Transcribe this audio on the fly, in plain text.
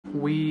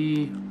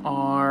We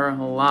are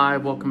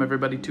live. Welcome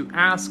everybody to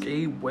Ask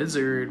a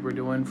Wizard. We're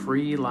doing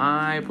free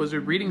live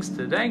wizard readings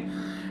today,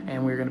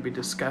 and we're going to be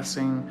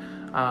discussing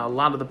a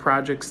lot of the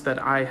projects that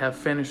I have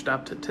finished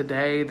up to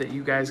today that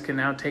you guys can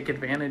now take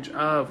advantage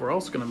of. We're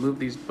also going to move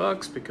these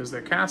books because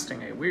they're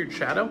casting a weird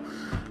shadow.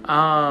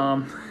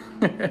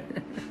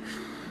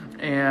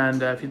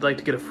 And if you'd like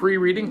to get a free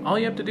reading, all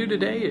you have to do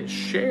today is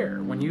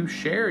share. When you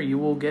share, you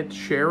will get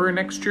sharer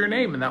next to your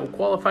name, and that will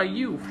qualify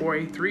you for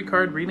a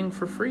 3-card reading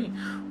for free.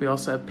 We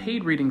also have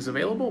paid readings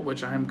available,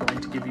 which I'm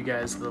going to give you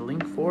guys the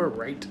link for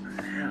right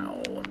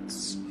now.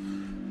 Let's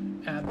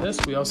add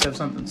this. We also have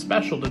something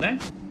special today.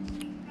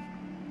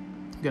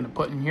 I'm going to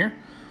put in here.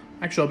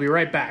 Actually, I'll be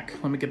right back.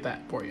 Let me get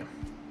that for you.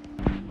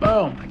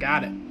 Boom, I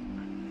got it.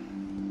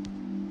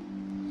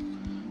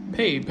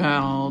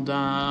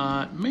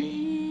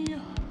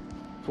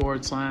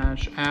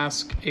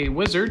 PayPal.me/Ask a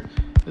Wizard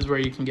is where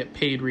you can get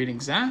paid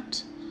readings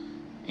at.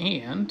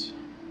 And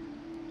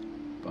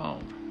boom.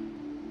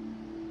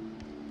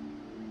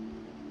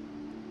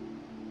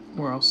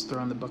 We're also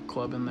throwing the book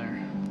club in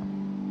there.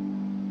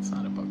 It's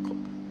not a book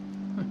club.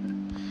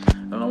 I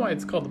don't know why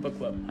it's called the book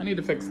club. I need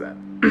to fix that.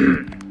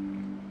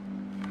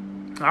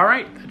 All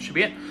right, that should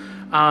be it.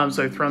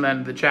 So I've thrown that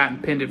into the chat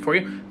and pinned it for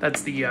you.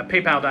 That's the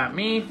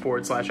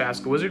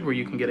paypal.me/Ask a Wizard where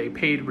you can get a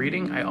paid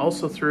reading. I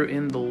also threw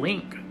in the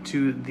link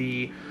to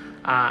the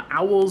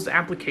Owls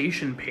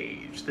application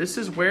page. This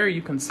is where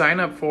you can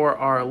sign up for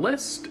our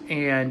list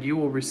and you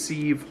will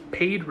receive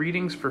paid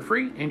readings for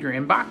free in your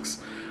inbox.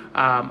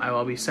 I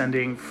will be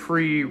sending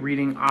free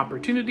reading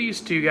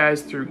opportunities to you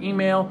guys through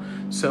email.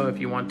 So if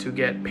you want to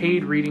get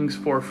paid readings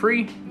for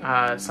free,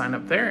 sign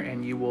up there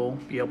and you will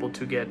be able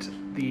to get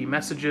the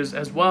messages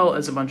as well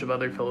as a bunch of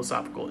other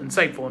philosophical,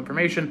 insightful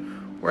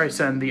information where I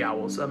send the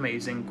Owls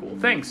amazing, cool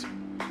things.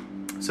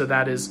 So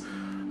that is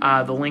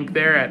the link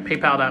there at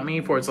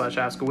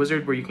paypal.me/Ask a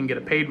Wizard where you can get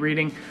a paid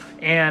reading.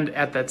 And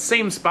at that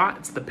same spot,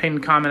 it's the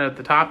pinned comment at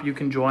the top, you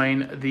can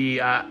join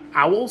the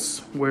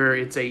Owls where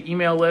it's a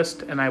email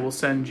list and I will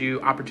send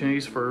you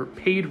opportunities for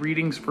paid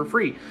readings for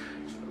free.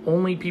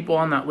 Only people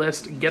on that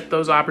list get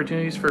those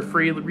opportunities for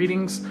free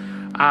readings,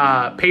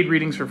 paid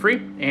readings for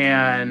free.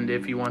 And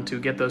if you want to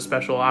get those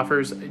special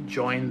offers,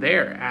 join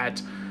there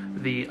at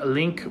the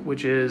link,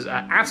 which is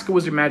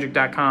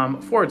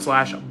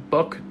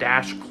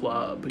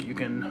askawizardmagic.com/book-club. You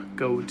can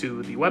go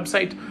to the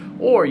website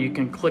or you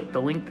can click the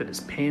link that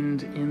is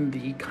pinned in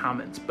the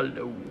comments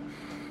below.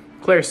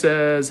 Claire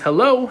says,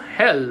 hello,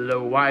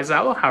 Wise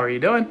Owl. How are you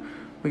doing?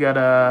 We got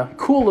a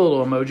cool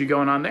little emoji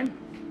going on there.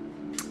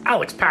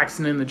 Alex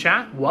Paxton in the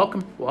chat.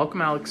 Welcome,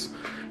 Alex.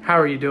 How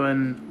are you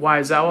doing,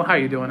 Wise Owl? How are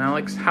you doing,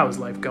 Alex? How's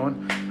life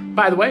going?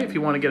 By the way, if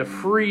you want to get a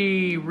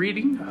free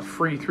reading, a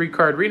free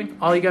 3-card reading,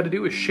 all you got to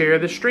do is share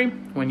the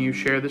stream. When you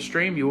share the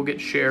stream, you will get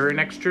sharer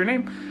next to your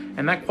name,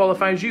 and that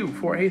qualifies you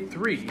for a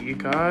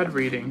 3-card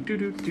reading.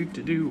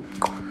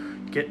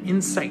 Get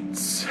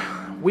insights,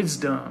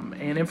 wisdom,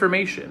 and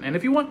information. And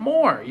if you want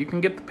more, you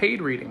can get the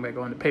paid reading by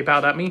going to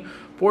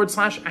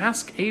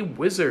paypal.me/Ask a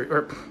Wizard.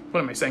 Or what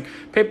am I saying?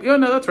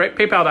 That's right.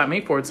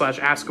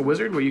 PayPal.me/Ask a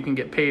Wizard, where you can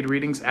get paid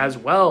readings as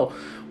well.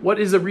 What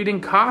is a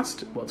reading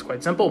cost? Well, it's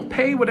quite simple.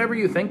 Pay whatever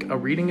you think a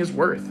reading is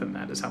worth, and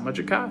that is how much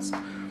it costs.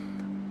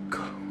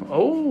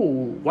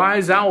 Oh,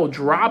 Wise Owl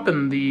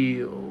dropping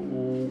the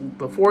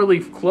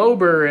 4-leaf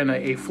clover and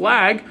a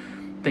flag.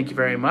 Thank you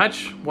very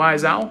much,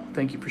 Wise Owl.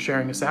 Thank you for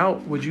sharing us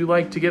out. Would you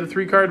like to get a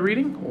 3-card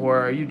reading, or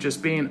are you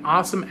just being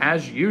awesome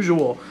as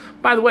usual?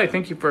 By the way,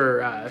 thank you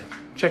for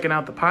checking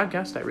out the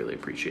podcast. I really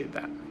appreciate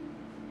that.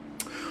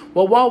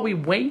 Well, while we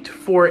wait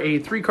for a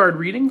 3-card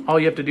reading, all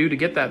you have to do to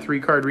get that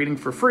 3-card reading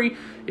for free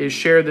is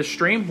share the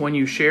stream. When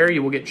you share,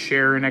 you will get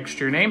sharer next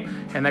to your name,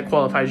 and that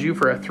qualifies you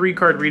for a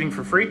 3-card reading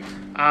for free.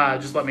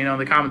 Just let me know in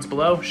the comments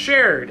below,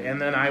 shared,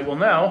 and then I will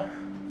know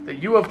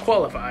that you have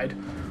qualified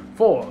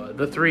for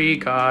the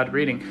 3-card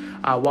reading.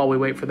 While we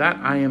wait for that,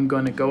 I am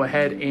going to go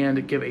ahead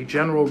and give a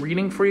general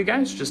reading for you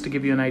guys, just to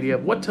give you an idea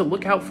of what to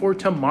look out for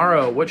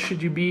tomorrow. What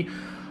should you be...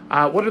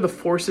 what are the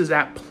forces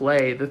at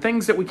play? The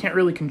things that we can't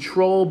really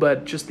control,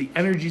 but just the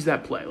energies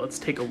at play. Let's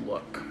take a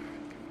look.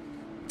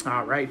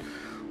 All right.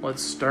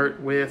 Let's start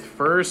with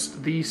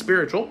first the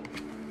spiritual.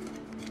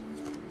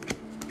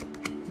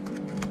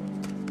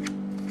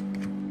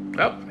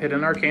 Oh,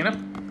 hidden arcana.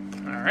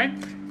 All right.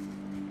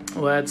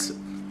 Let's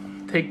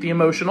take the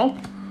emotional.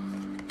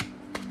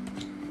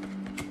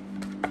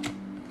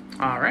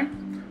 All right.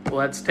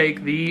 Let's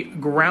take the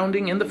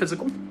grounding in the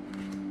physical.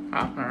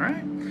 All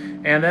right.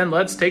 And then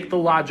let's take the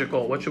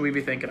logical. What should we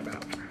be thinking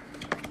about?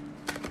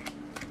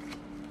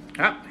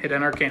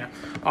 Hidden arcana.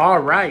 All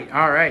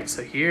right.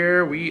 So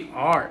here we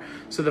are.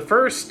 So the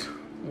first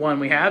one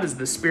we have is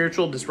the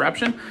spiritual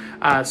disruption.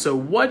 So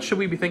what should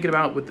we be thinking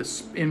about with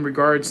this in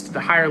regards to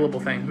the higher level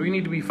things? We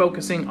need to be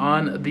focusing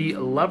on the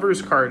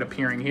Lovers card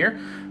appearing here.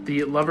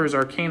 The Lovers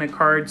Arcana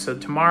card. So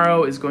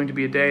tomorrow is going to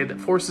be a day that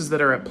forces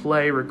that are at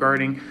play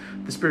regarding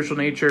the spiritual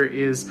nature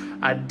is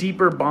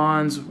deeper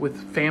bonds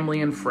with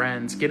family and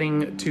friends,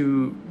 getting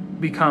to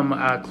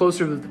become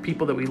closer with the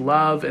people that we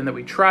love and that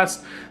we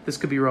trust. This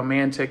could be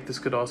romantic. This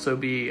could also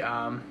be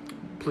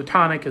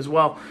platonic as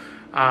well.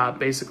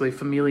 Basically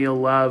familial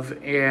love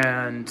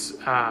and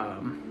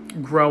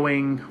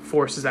growing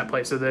forces at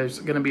play. So there's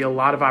going to be a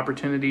lot of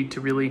opportunity to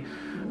really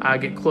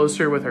get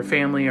closer with our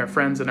family, our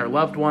friends, and our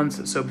loved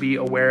ones. So be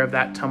aware of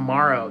that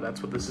tomorrow.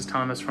 That's what this is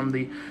telling us from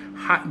the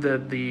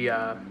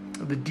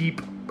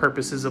deep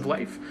purposes of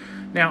life.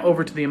 Now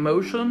over to the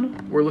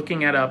emotion, we're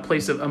looking at a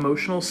place of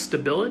emotional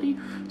stability.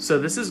 So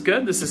this is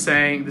good. This is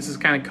saying, this is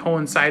kind of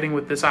coinciding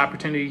with this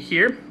opportunity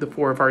here. The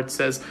Four of Hearts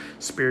says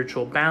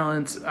spiritual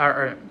balance,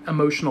 or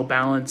emotional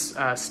balance,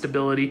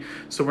 stability.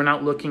 So we're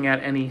not looking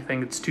at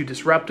anything that's too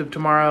disruptive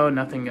tomorrow,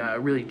 nothing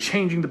really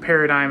changing the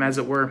paradigm as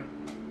it were.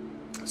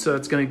 So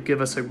it's going to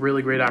give us a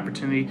really great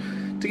opportunity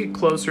to get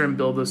closer and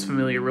build those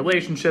familiar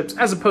relationships,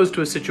 as opposed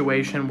to a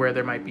situation where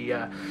there might be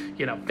a,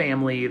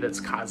 family that's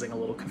causing a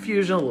little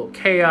confusion, a little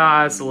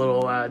chaos, a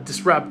little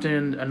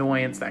disruption,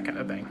 annoyance, that kind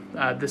of thing.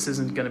 This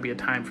isn't going to be a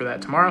time for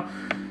that tomorrow.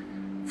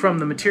 From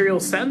the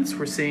material sense,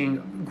 we're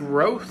seeing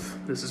growth.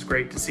 This is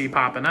great to see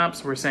popping up.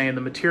 So we're saying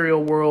the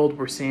material world,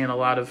 we're seeing a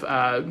lot of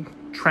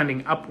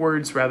trending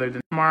upwards rather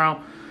than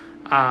tomorrow.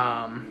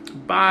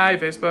 Bye,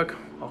 Facebook.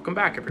 Welcome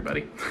back,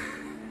 everybody.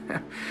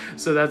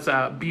 So that's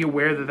be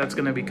aware that that's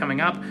going to be coming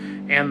up,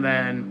 and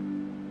then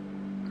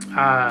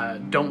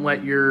don't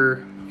let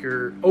your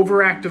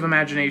overactive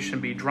imagination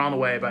be drawn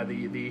away by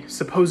the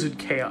supposed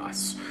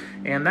chaos.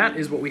 And that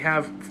is what we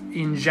have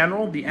in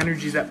general, the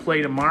energies at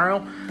play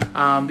tomorrow.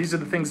 These are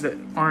the things that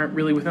aren't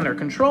really within our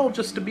control,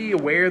 just to be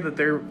aware that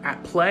they're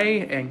at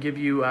play and give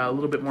you a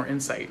little bit more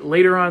insight.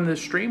 Later on this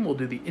stream, we'll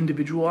do the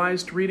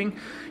individualized reading,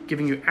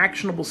 giving you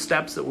actionable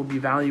steps that will be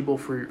valuable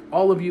for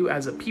all of you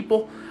as a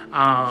people,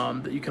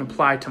 that you can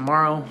apply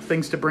tomorrow,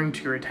 things to bring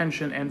to your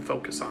attention and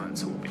focus on.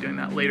 So we'll be doing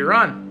that later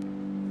on.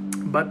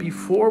 But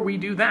before we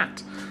do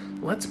that,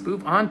 let's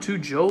move on to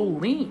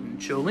Jolene.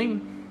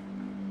 Jolene,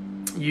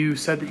 you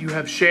said that you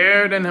have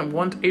shared and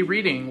want a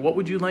reading. What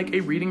would you like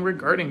a reading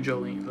regarding,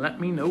 Jolene? Let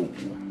me know.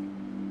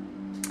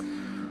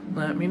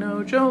 Let me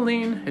know,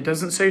 Jolene. It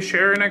doesn't say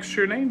share next to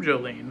your name,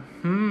 Jolene.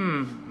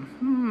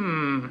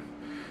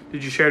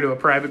 Did you share to a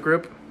private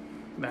group?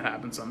 That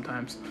happens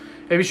sometimes.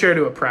 If you share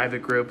to a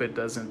private group, it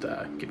doesn't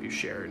give you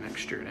share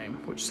next to your name,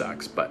 which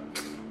sucks, but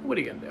what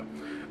are you gonna do?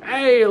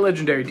 Hey,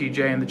 legendary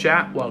TJ in the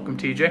chat. Welcome,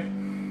 TJ.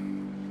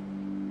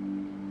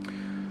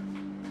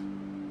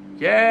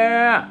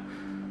 Yeah.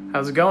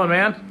 How's it going,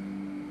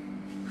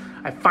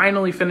 man? I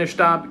finally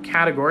finished up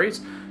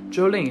categories.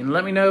 Jolene,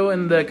 let me know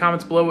in the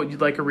comments below what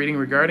you'd like a reading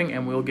regarding,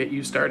 and we'll get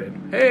you started.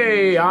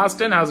 Hey,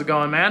 Austin, how's it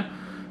going, man?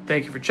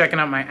 Thank you for checking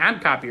out my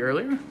ad copy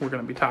earlier. We're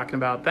going to be talking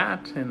about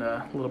that in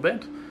a little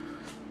bit.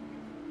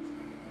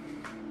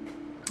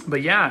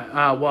 But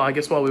yeah, well, I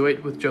guess while we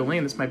wait with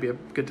Jolene, this might be a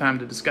good time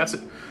to discuss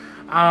it.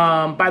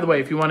 By the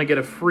way, if you want to get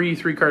a free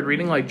 3-card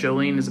reading like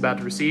Jolene is about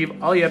to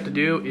receive, all you have to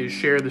do is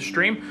share the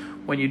stream.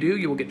 When you do,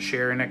 you will get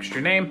share next to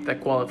your name.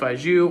 That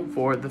qualifies you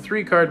for the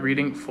 3-card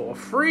reading for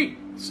free.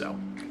 So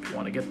if you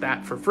want to get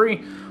that for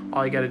free,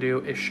 all you got to do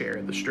is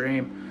share the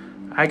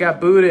stream. I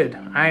got booted.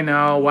 I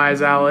know,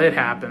 Wise Owl, it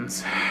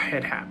happens.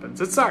 It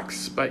happens. It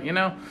sucks, but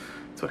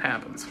that's what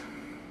happens.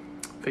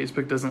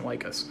 Facebook doesn't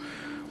like us.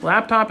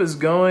 Laptop is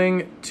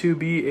going to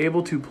be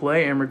able to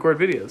play and record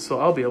videos, so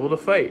I'll be able to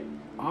fight.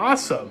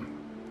 Awesome.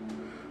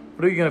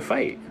 What are you going to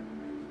fight?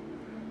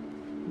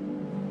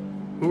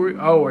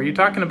 Are you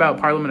talking about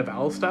Parliament of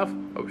Owls stuff?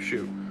 Oh,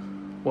 shoot.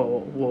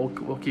 Well,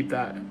 we'll keep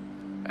that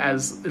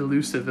as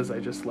elusive as I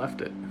just left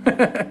it.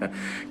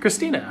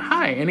 Christina,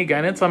 hi. Any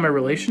guidance on my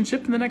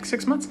relationship in the next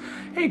 6 months?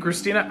 Hey,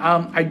 Christina.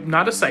 I'm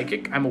not a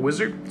psychic. I'm a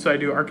wizard. So I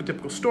do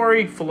archetypical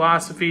story,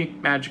 philosophy,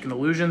 magic, and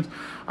illusions.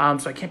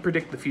 So I can't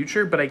predict the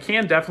future, but I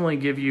can definitely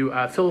give you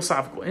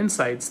philosophical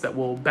insights that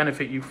will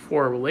benefit you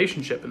for a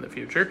relationship in the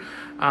future,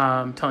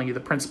 telling you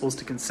the principles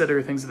to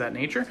consider, things of that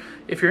nature.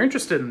 If you're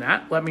interested in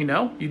that, let me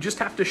know. You just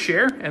have to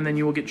share, and then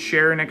you will get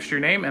share next to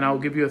your name, and I'll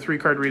give you a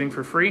 3-card reading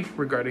for free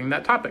regarding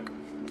that topic.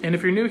 And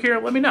if you're new here,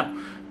 let me know.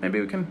 Maybe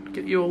we can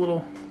get you a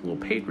little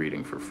paid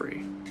reading for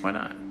free. Why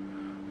not?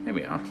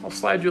 Maybe I'll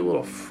slide you a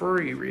little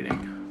free reading.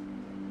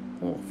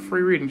 A little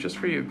free reading just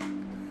for you.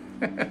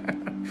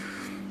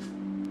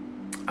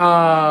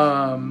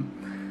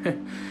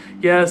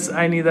 Yes,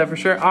 I need that for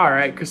sure. All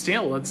right,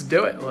 Christina, let's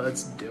do it.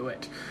 Let's do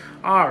it.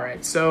 All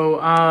right,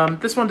 so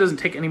this one doesn't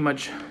take too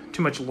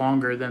much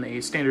longer than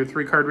a standard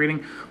 3-card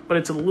reading, but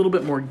it's a little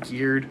bit more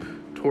geared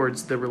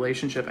towards the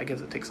relationship. I guess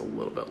it takes a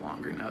little bit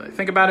longer now that I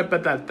think about it,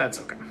 but that's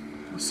okay.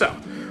 So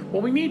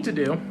what we need to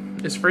do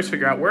is first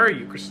figure out, where are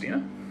you,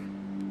 Christina?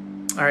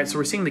 All right, so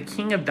we're seeing the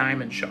King of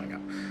Diamonds showing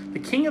up. The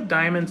King of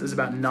Diamonds is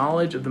about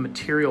knowledge of the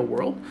material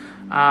world.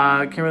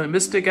 Kimberly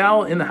Mystic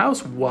Owl in the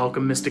house.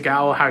 Welcome, Mystic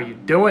Owl. How are you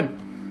doing?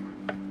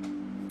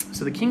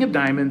 So the King of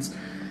Diamonds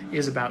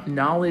is about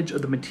knowledge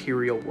of the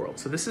material world.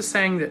 So this is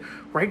saying that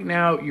right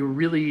now you're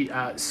really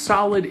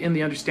solid in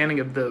the understanding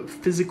of the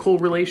physical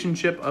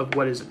relationship of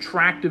what is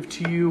attractive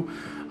to you,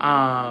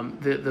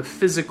 the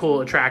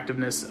physical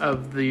attractiveness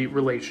of the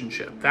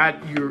relationship.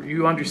 That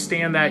you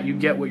understand that, you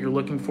get what you're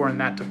looking for in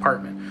that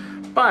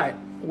department. But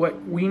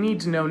what we need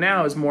to know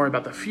now is more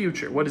about the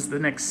future. What does the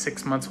next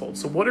 6 months hold?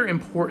 So what are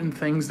important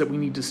things that we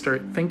need to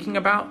start thinking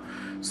about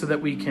so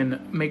that we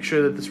can make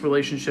sure that this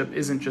relationship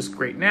isn't just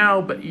great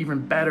now, but even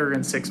better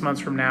in 6 months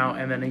from now,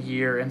 and then a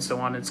year, and so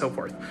on and so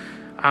forth.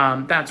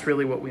 That's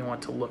really what we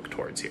want to look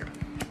towards here.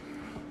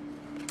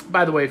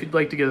 By the way, if you'd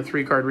like to get a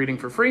 3-card reading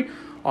for free,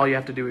 all you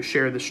have to do is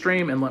share the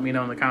stream and let me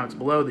know in the comments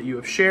below that you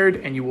have shared,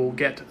 and you will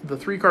get the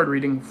 3-card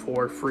reading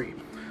for free.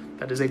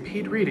 That is a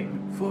paid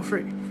reading for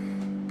free.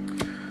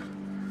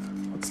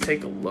 Let's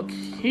take a look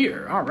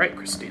here. All right,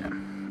 Christina.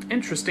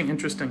 Interesting.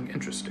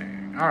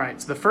 All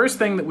right, so the first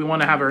thing that we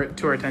want to have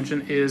to our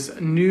attention is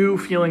new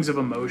feelings of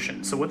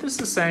emotion. So what this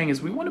is saying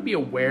is we want to be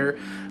aware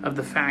of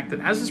the fact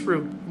that as this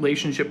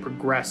relationship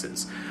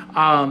progresses,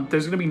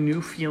 there's going to be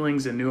new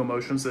feelings and new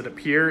emotions that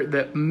appear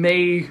that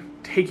may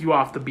take you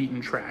off the beaten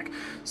track.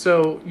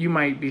 So you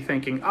might be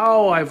thinking,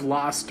 oh, I've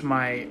lost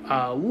my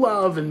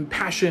love and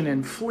passion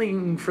and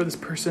fling for this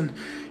person.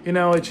 You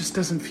know, it just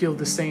doesn't feel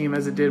the same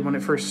as it did when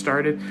it first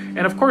started. And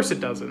of course it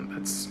doesn't.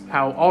 That's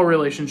how all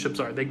relationships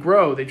are. They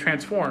grow, they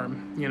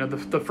transform. You know,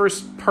 the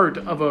first part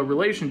of a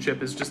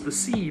relationship is just the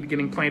seed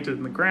getting planted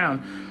in the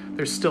ground.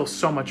 There's still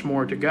so much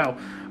more to go.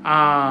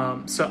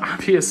 So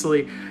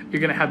obviously you're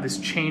going to have this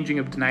changing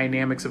of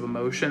dynamics of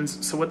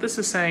emotions. So what this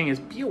is saying is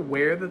be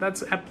aware that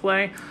that's at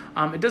play.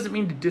 It doesn't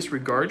mean to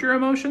disregard your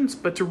emotions,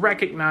 but to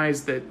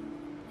recognize that,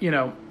 you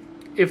know,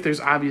 if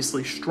there's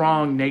obviously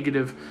strong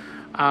negative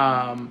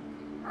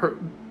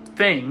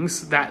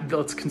things, that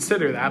let's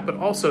consider that, but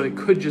also it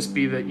could just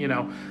be that, you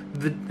know,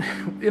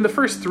 in the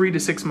first 3 to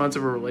 6 months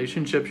of a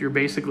relationship, you're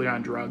basically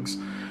on drugs.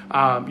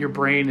 Your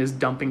brain is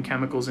dumping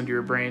chemicals into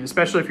your brain,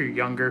 especially if you're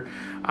younger,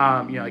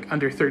 you know, like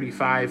under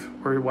 35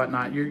 or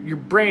whatnot. Your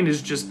brain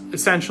is just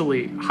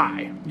essentially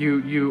high.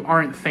 You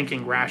aren't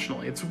thinking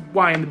rationally. It's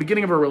why in the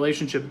beginning of a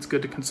relationship, it's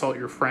good to consult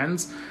your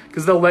friends,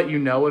 because they'll let you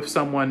know if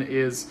someone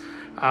is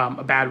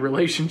a bad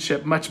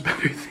relationship much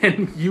better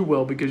than you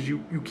will, because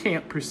you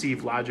can't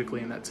perceive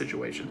logically in that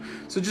situation.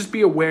 So just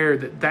be aware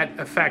that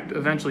effect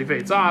eventually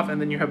fades off,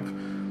 and then you have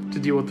to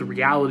deal with the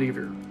reality of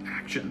your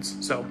actions.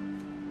 So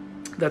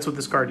that's what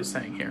this card is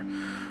saying here.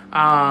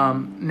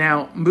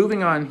 Now,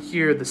 moving on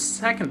here, the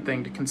second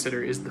thing to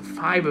consider is the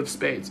 5 of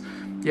Spades.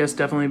 Yes,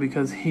 definitely,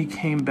 because he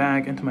came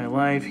back into my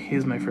life.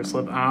 He's my first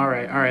love. All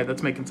right,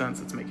 that's making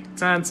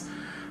sense.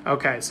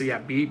 Okay, so yeah,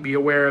 be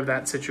aware of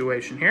that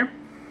situation here.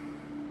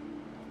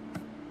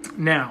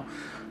 Now,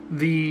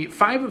 the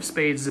 5 of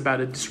Spades is about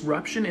a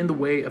disruption in the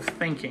way of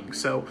thinking.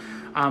 So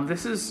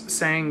this is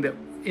saying that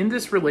in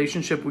this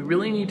relationship, we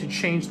really need to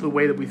change the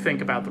way that we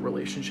think about the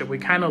relationship. We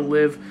kind of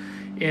live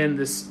in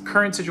this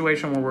current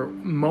situation where we're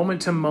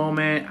moment to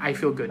moment. I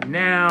feel good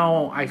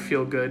now. I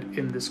feel good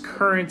in this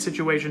current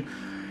situation.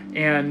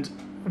 And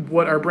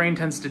what our brain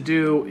tends to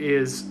do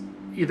is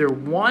either,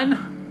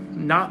 one,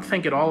 not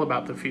think at all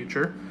about the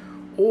future,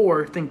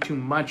 or think too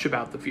much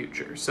about the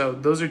future. So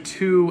those are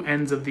 2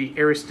 ends of the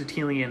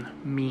Aristotelian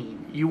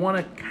mean. You want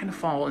to kind of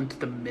fall into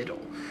the middle.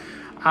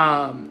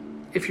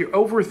 If you're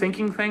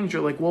overthinking things,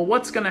 you're like, well,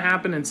 what's going to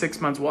happen in 6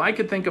 months? Well, I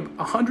could think of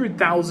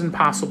 100,000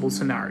 possible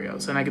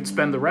scenarios, and I could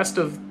spend the rest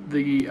of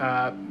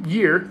the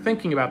year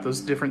thinking about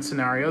those different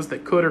scenarios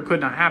that could or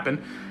could not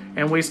happen,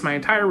 and waste my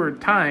entire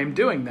time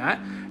doing that,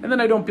 and then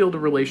I don't build a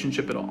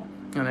relationship at all.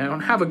 And I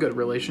don't have a good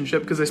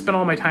relationship because I spend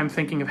all my time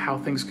thinking of how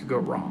things could go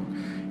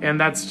wrong. And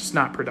that's just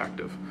not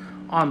productive.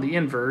 On the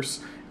inverse,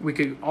 we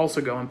could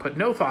also go and put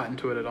no thought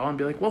into it at all and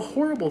be like, well,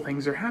 horrible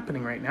things are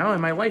happening right now and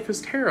my life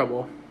is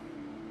terrible.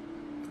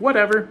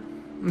 Whatever.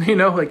 You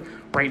know, like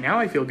right now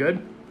I feel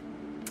good.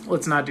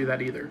 Let's not do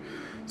that either.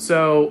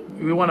 So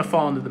we want to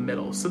fall into the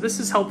middle. So this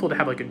is helpful to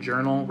have like a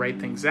journal, write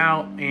things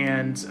out,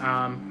 and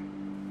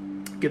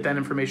get that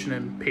information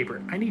in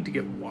paper. I need to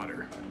get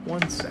water.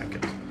 1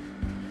 second.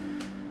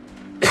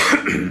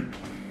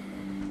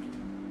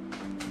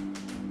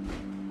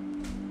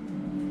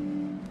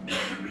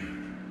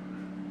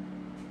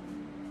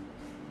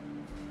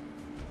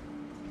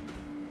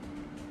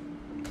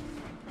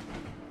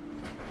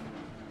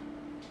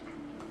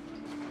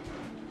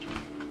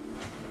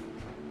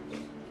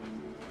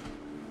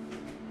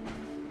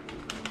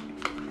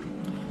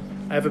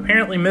 I have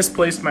apparently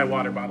misplaced my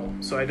water bottle,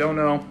 so I don't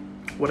know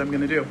what I'm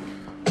going to do.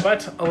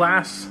 But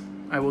alas,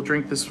 I will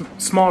drink this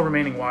small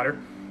remaining water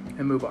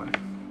and move on.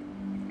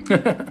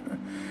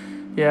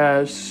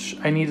 Yeah,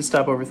 I need to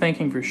stop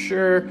overthinking for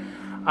sure.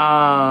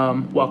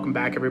 Welcome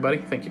back, everybody.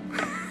 Thank you.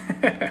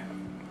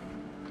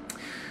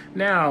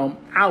 Now,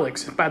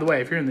 Alex, by the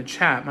way, if you're in the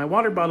chat, my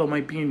water bottle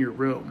might be in your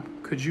room.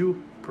 Could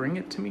you bring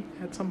it to me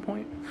at some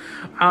point?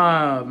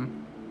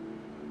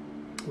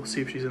 We'll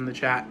see if she's in the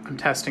chat. I'm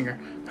testing her.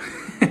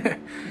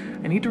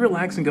 I need to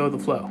relax and go with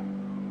the flow.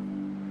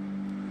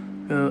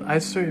 I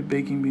started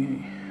baking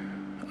beanie.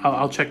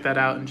 I'll check that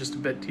out in just a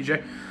bit,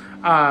 TJ.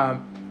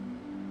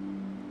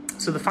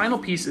 So the final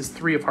piece is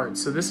 3 of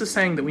Hearts. So this is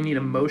saying that we need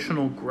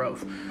emotional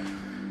growth.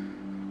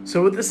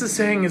 So what this is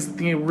saying is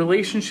the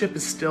relationship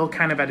is still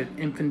kind of at an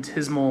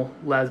infinitesimal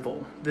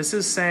level. This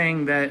is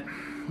saying that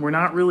we're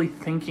not really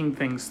thinking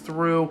things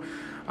through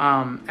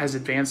as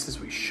advanced as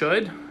we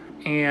should.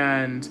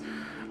 And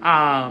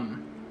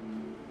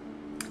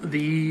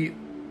we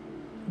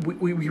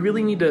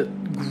really need to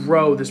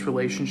grow this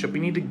relationship.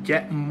 We need to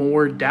get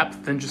more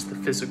depth than just the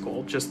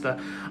physical, just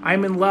the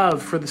I'm in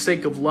love for the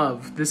sake of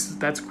love.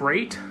 That's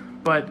great,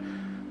 but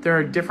there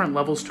are different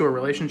levels to a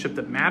relationship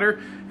that matter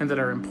and that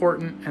are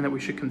important and that we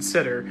should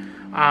consider,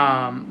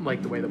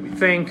 like the way that we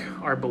think,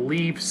 our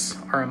beliefs,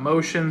 our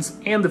emotions,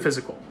 and the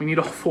physical. We need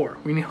all 4.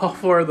 We need all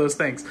 4 of those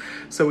things.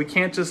 So we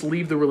can't just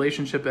leave the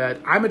relationship at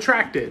I'm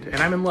attracted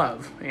and I'm in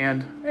love.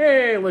 And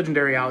hey,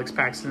 legendary Alex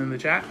Paxton in the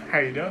chat. How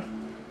are you doing?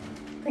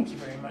 Thank you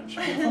very much.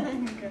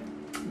 Good.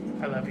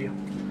 I love you.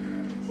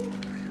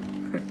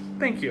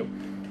 Thank you.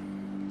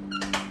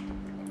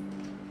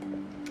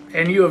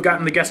 And you have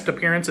gotten the guest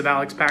appearance of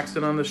Alex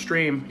Paxton on the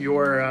stream.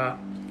 You're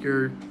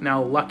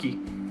now lucky.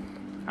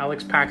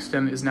 Alex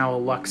Paxton is now a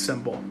luck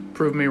symbol.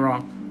 Prove me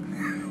wrong.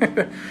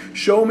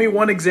 Show me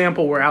one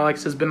example where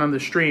Alex has been on the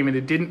stream and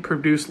it didn't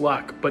produce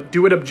luck, but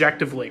do it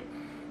objectively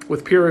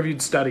with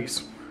peer-reviewed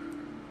studies.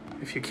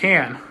 If you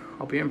can,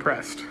 I'll be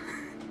impressed.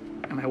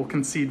 And I will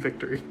concede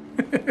victory.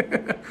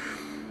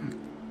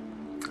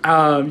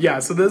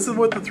 So this is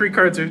what the 3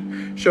 cards are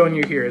showing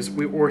you here. Is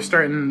we're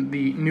starting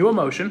the new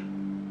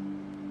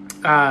emotion,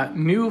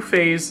 new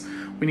phase.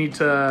 We need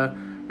to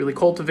really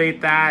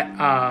cultivate that.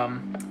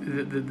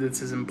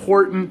 This is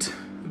important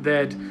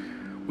that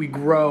we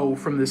grow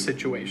from this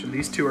situation.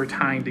 These 2 are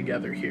tying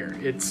together here.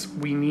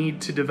 We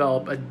need to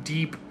develop a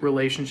deep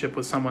relationship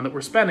with someone that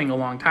we're spending a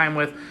long time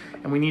with,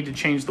 and we need to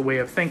change the way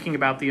of thinking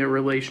about the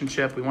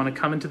relationship. We want to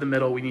come into the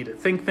middle. We need to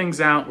think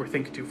things out. We're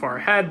thinking too far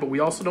ahead, but we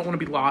also don't want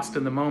to be lost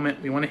in the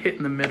moment. We want to hit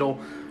in the middle,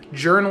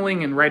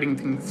 journaling and writing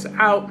things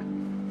out,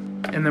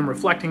 and then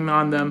reflecting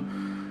on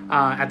them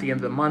at the end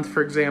of the month,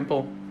 for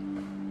example.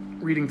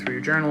 Reading through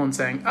your journal and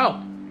saying,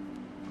 oh,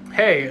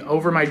 hey,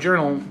 over my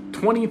journal,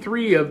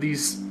 23 of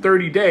these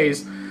 30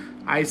 days,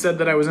 I said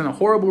that I was in a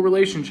horrible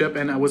relationship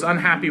and I was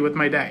unhappy with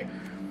my day.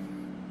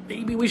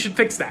 Maybe we should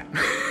fix that.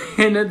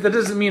 And that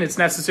doesn't mean it's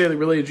necessarily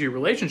related to your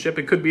relationship.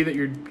 It could be that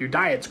your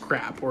diet's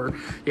crap or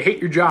you hate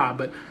your job,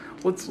 but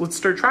let's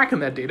start tracking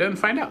that data and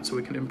find out so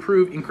we can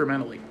improve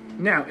incrementally.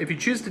 Now, if you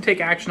choose to take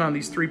action on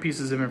these 3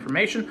 pieces of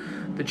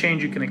information, the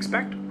change you can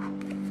expect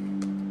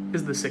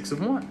is the 6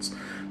 of Wands.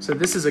 So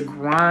this is a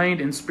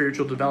grind in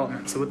spiritual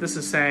development. So what this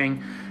is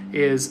saying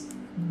is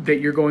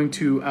that you're going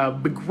to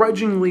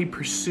begrudgingly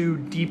pursue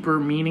deeper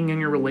meaning in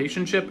your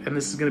relationship, and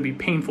this is going to be a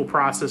painful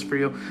process for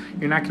you.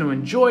 You're not going to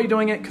enjoy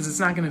doing it because it's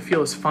not going to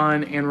feel as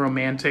fun and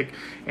romantic,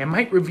 and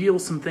might reveal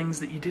some things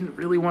that you didn't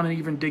really want to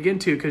even dig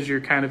into because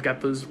you're kind of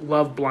got those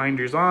love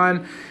blinders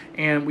on,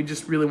 and we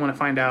just really want to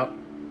find out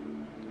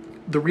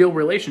the real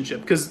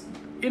relationship, because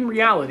in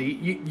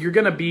reality, you're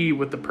going to be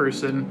with the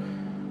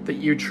person that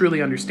you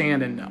truly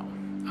understand and know.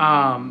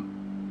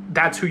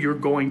 That's who you're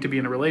going to be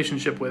in a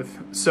relationship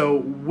with. So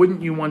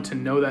wouldn't you want to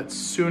know that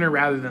sooner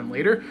rather than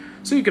later,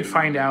 so you could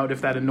find out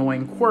if that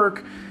annoying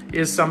quirk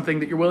is something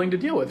that you're willing to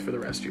deal with for the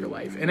rest of your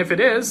life? And if it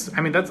is,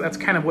 I mean, that's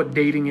kind of what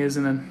dating is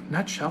in a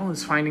nutshell,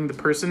 is finding the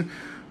person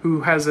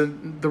who has the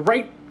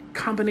right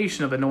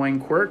combination of annoying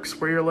quirks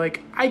where you're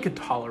like, I could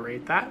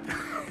tolerate that.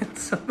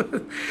 So,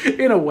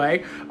 in a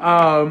way,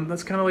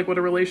 that's kind of like what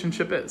a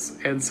relationship is.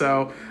 And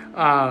so,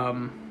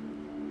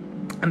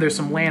 and there's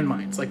some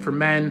landmines. Like for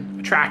men,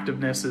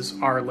 attractiveness is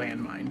our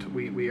landmine.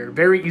 We are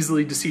very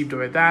easily deceived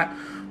by that.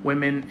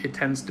 Women, it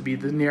tends to be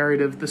the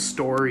narrative, the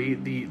story,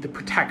 the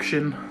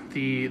protection,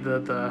 the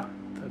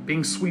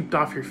being swept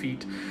off your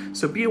feet.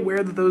 So be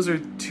aware that those are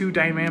 2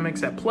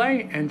 dynamics at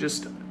play, and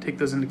just take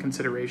those into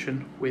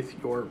consideration with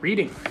your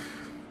reading.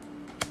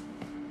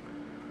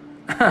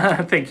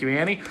 Thank you,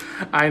 Annie.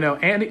 I know,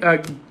 Annie.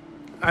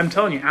 I'm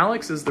telling you,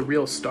 Alex is the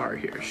real star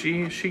here.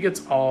 She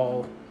gets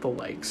all the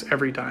likes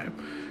every time.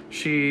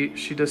 She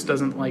just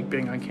doesn't like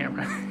being on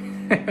camera.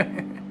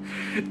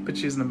 But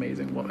she's an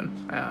amazing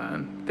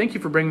woman. Thank you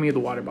for bringing me the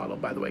water bottle,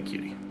 by the way,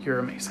 cutie. You're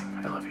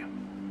amazing. I love you.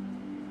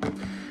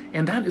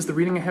 And that is the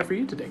reading I have for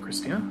you today,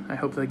 Christina. I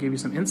hope that gave you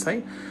some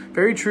insight.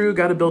 Very true.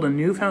 Got to build a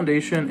new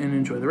foundation and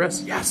enjoy the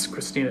rest. Yes,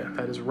 Christina,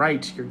 that is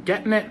right. You're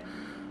getting it.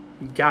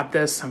 You got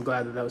this. I'm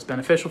glad that was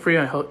beneficial for you.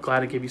 I'm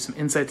glad I gave you some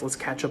insights. Let's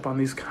catch up on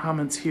these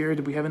comments here.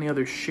 Did we have any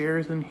other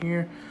shares in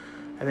here?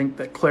 I think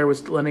that Claire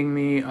was letting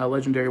me,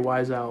 Legendary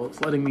Wise Owl,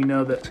 was letting me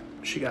know that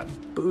she got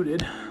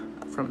booted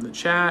from the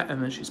chat,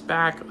 and then she's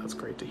back. That's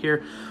great to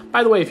hear.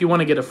 By the way, if you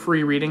want to get a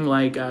free reading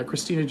like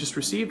Christina just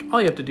received,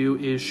 all you have to do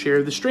is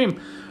share the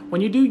stream. When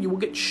you do, you will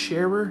get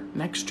sharer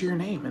next to your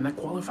name, and that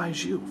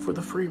qualifies you for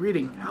the free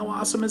reading. How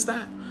awesome is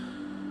that?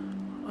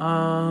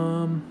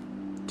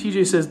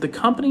 TJ says, the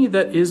company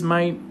that is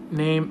my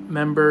name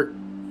member,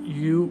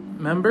 you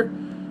member?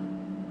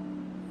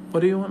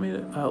 What do you want me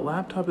to...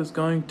 laptop is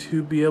going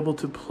to be able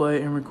to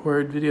play and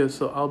record videos,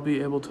 so I'll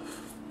be able to...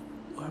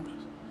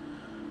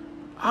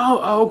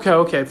 Oh,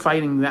 okay.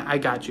 Fighting that. I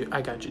got you,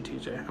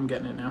 TJ. I'm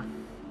getting it now.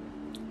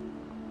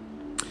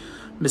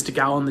 Mystic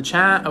Owl in the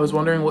chat. I was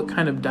wondering what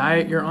kind of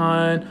diet you're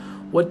on.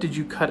 What did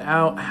you cut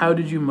out? How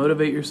did you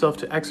motivate yourself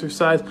to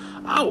exercise?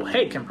 Oh,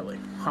 hey, Kimberly.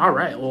 All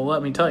right. Well,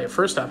 let me tell you.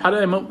 First off, how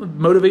did I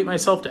motivate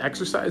myself to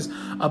exercise?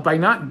 By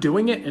not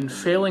doing it and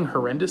failing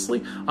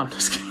horrendously. I'm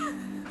just kidding.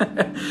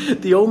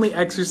 The only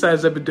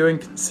exercise I've been doing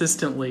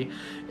consistently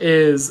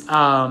is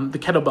the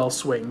kettlebell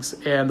swings.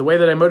 And the way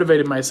that I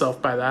motivated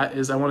myself by that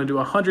is I want to do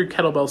 100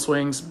 kettlebell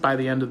swings by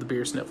the end of the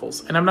beer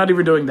sniffles. And I'm not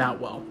even doing that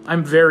well.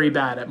 I'm very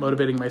bad at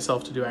motivating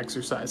myself to do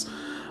exercise.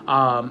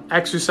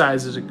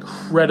 Exercise is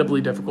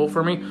incredibly difficult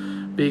for me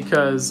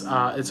because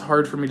it's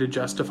hard for me to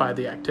justify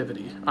the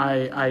activity.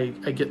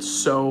 I get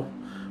so...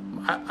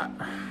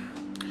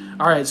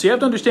 All right, so you have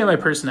to understand my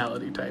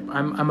personality type.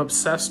 I'm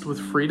obsessed with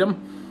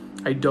freedom.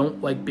 I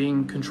don't like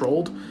being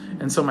controlled,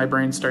 and so my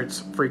brain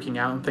starts freaking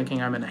out and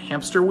thinking I'm in a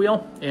hamster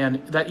wheel,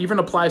 and that even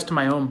applies to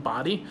my own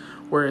body,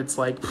 where it's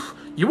like,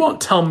 you won't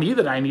tell me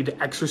that I need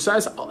to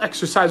exercise. I'll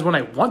exercise when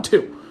I want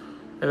to,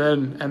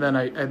 and then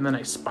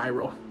I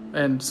spiral.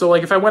 And so,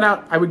 like, if I went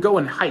out, I would go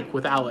and hike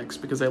with Alex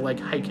because I like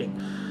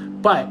hiking.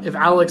 But if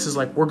Alex is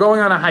like, we're going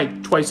on a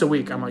hike twice a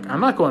week, I'm like, I'm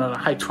not going on a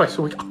hike twice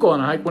a week. I'll go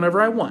on a hike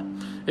whenever I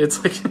want.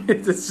 It's like,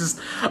 it's just,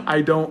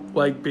 I don't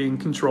like being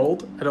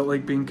controlled. I don't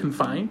like being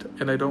confined.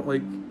 And I don't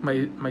like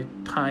my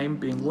time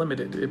being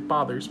limited. It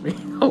bothers me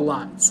a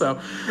lot. So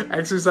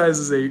exercise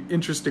is a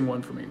interesting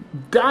one for me.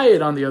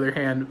 Diet, on the other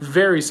hand,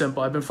 very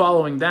simple. I've been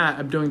following that.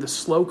 I'm doing the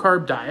slow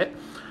carb diet.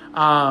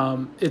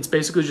 It's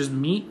basically just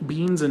meat,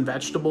 beans, and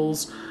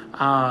vegetables.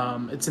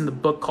 It's in the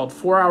book called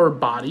 4 Hour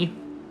Body.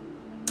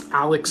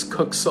 Alex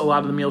cooks a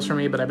lot of the meals for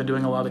me, but I've been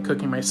doing a lot of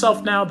cooking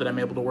myself now that I'm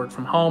able to work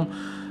from home.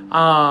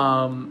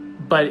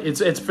 But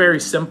it's very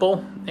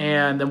simple,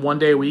 and then one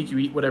day a week you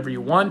eat whatever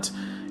you want,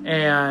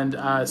 and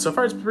so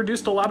far it's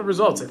produced a lot of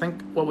results. I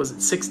think,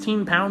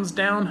 16 pounds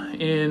down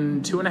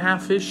in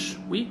 2.5-ish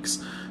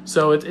weeks.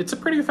 So it's a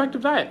pretty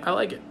effective diet. I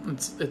like it.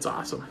 It's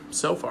awesome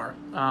so far.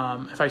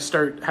 If I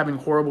start having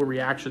horrible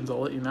reactions,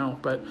 I'll let you know.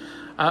 But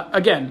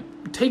again,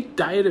 take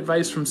diet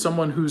advice from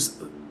someone who's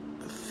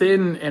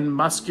thin and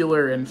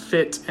muscular and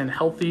fit and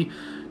healthy,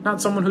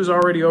 not someone who's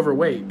already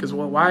overweight. Because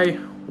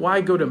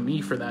why go to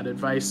me for that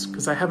advice?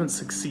 Because I haven't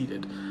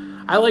succeeded.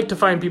 I like to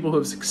find people who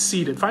have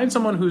succeeded. Find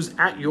someone who's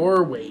at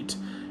your weight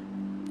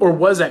or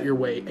was at your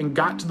weight and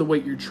got to the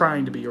weight you're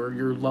trying to be, or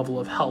your level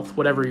of health,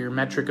 whatever your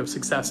metric of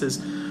success is,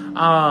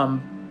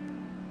 and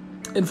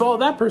follow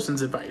that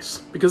person's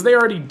advice because they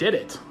already did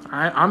it.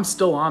 I'm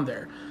still on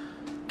there.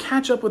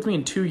 Catch up with me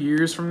in 2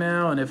 years from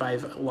now, and if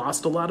I've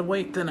lost a lot of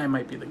weight, then I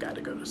might be the guy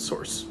to go to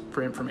source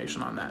for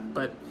information on that.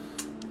 But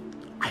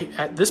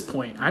at this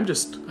point, I'm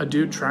just a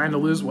dude trying to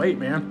lose weight,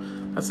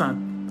 man. That's not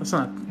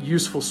a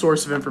useful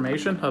source of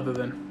information other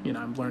than,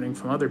 I'm learning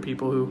from other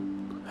people who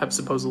have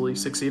supposedly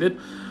succeeded.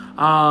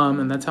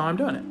 And that's how I'm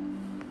doing it.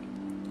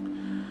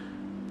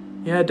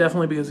 Yeah,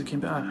 definitely, because it came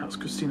back. How's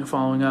Christina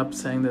following up,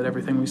 saying that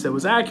everything we said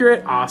was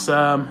accurate?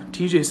 Awesome.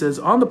 TJ says,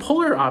 on the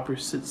polar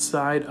opposite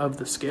side of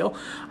the scale,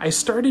 I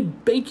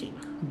started baking.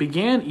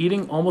 Began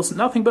eating almost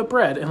nothing but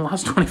bread and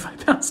lost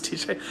 25 pounds,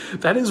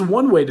 TJ. That is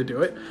one way to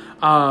do it.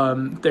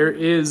 There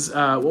is,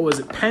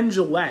 Penn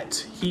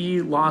Jillette.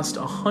 He lost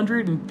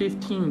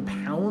 115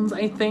 pounds,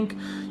 I think,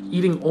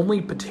 eating only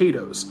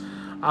potatoes.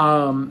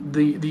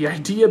 The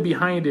idea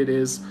behind it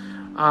is,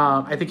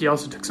 I think he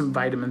also took some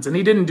vitamins, and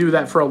he didn't do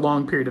that for a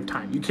long period of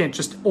time. You can't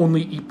just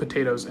only eat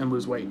potatoes and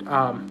lose weight.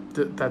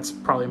 That's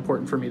probably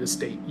important for me to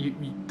state.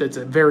 That's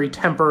a very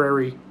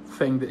temporary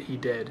thing that he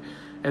did,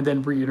 and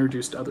then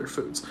reintroduced other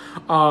foods.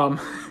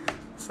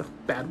 It's a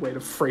bad way to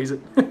phrase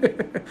it.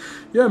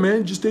 Yeah,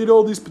 man, just ate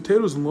all these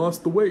potatoes and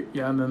lost the weight.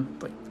 Yeah, and then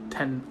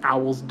 10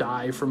 owls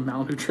die from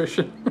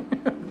malnutrition.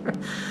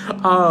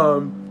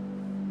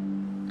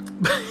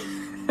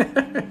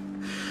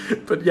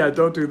 But yeah,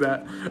 don't do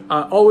that.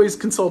 Always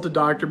consult a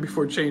doctor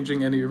before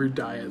changing any of your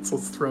diets.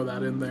 Let's throw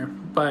that in there.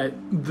 But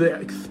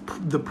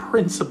the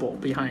principle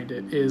behind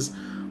it is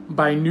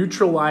by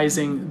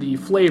neutralizing the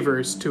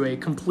flavors to a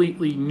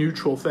completely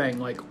neutral thing,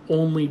 like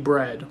only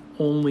bread,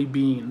 only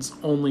beans,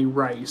 only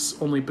rice,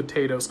 only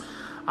potatoes,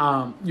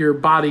 your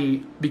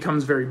body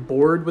becomes very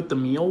bored with the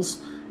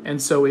meals, and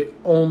so it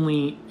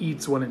only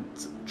eats when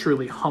it's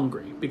truly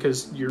hungry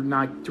because you're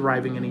not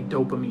deriving any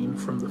dopamine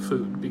from the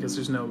food because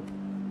there's no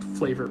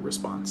flavor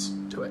response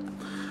to it.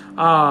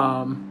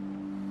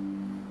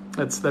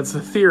 That's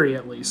the theory,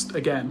 at least.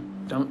 Again,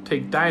 don't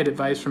take diet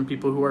advice from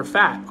people who are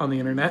fat on the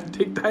internet.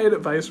 Take diet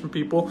advice from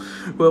people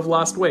who have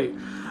lost weight.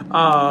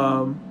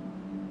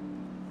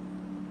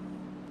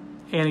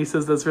 Annie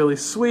says that's really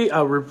sweet.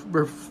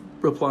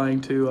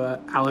 Replying to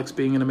Alex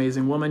being an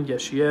amazing woman.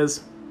 Yes, she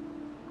is.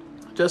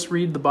 Just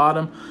read the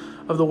bottom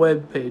of the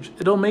web page.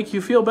 It'll make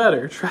you feel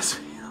better. Trust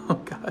me.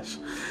 Oh gosh.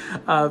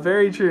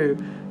 Very true.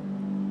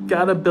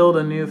 Gotta build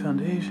a new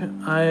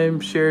foundation.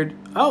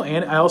 Oh,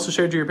 Annie, I also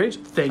shared your page.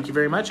 Thank you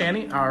very much,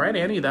 Annie. All right,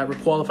 Annie, that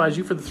qualifies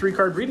you for the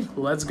 3-card reading.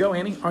 Let's go,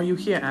 Annie. Are you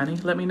here, Annie?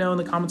 Let me know in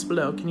the comments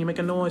below. Can you make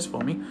a noise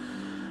for me?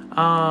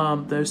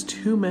 There's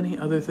too many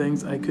other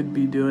things I could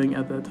be doing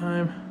at that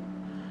time.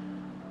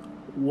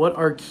 What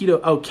are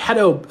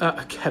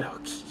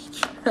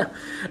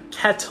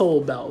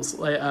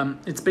kettlebells.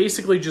 It's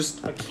basically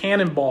just a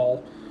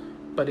cannonball,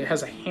 but it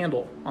has a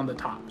handle on the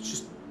top. It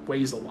just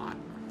weighs a lot.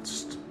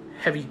 It's just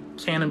heavy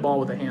cannonball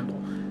with a handle,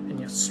 and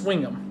you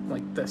swing them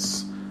like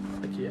this.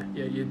 Like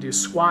you do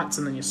squats,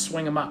 and then you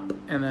swing them up,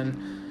 and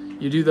then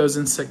you do those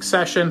in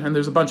succession. And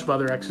there's a bunch of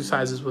other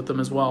exercises with them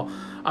as well.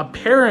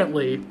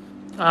 Apparently,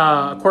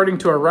 according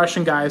to a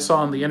Russian guy I saw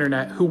on the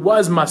internet who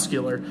was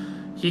muscular,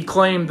 he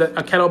claimed that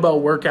a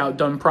kettlebell workout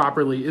done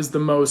properly is the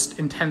most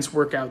intense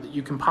workout that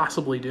you can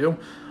possibly do.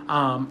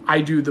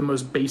 I do the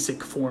most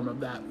basic form of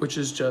that, which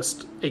is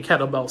just a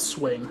kettlebell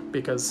swing,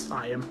 because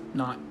I am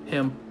not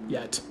him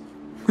yet.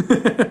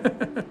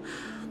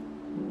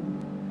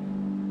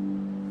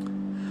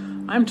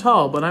 I'm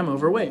tall, but I'm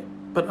overweight.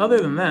 But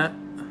other than that,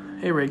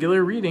 a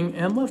regular reading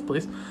and love,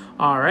 please.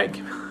 All right.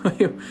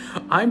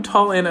 I'm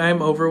tall and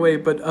I'm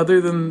overweight, but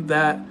other than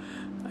that,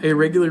 a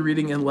regular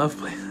reading and love,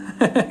 please.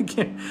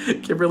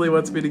 Kimberly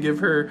wants me to give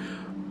her...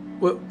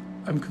 What?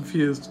 I'm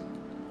confused.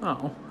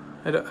 Oh,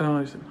 I don't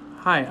understand.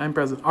 Hi, I'm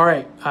present. All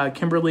right,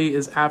 Kimberly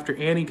is after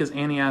Annie because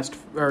Annie asked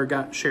or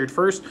got shared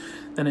first.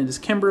 Then it is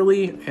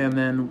Kimberly, and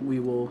then we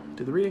will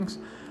do the readings.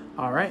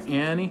 All right,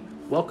 Annie.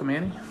 Welcome,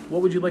 Annie.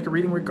 What would you like a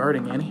reading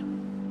regarding, Annie?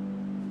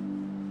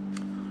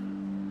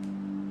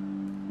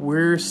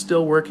 We're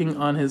still working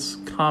on his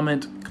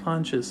comment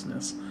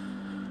consciousness.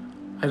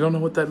 I don't know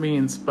what that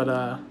means, but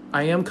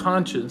I am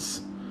conscious.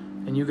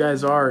 And you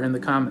guys are in the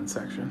comment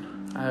section.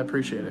 I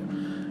appreciate it.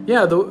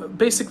 Yeah,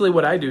 basically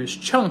what I do is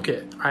chunk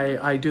it.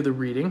 I do the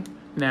reading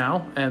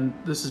now, and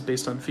this is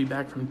based on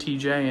feedback from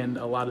TJ and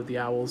a lot of the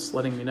owls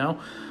letting me know.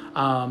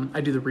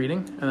 I do the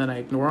reading, and then I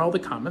ignore all the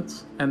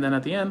comments, and then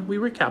at the end, we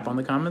recap on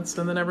the comments,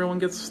 and then everyone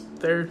gets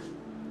their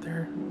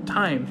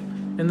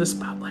time in the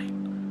spotlight.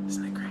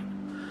 Isn't it great?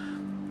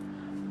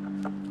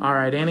 All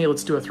right, Annie,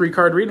 let's do a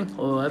 3-card reading.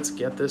 Let's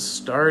get this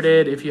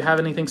started. If you have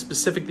anything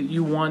specific that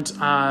you want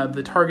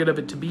the target of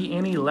it to be,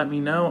 Annie, let me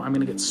know. I'm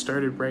going to get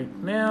started right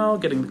now,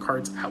 getting the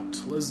cards out.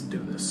 Let's do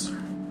this.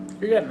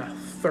 You're getting a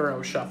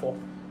thorough shuffle.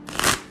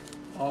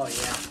 Oh,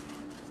 yeah.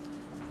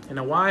 You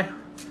know why?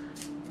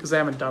 Because I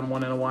haven't done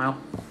one in a while,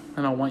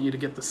 and I want you to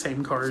get the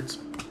same cards.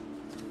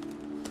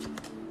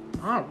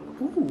 Oh,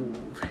 ooh,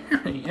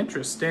 very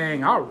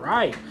interesting. All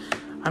right.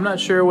 I'm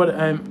not sure what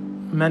I'm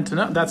meant to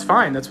know. That's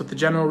fine. That's what the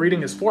general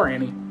reading is for,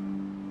 Annie.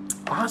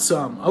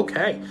 Awesome.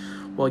 Okay.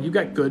 Well, you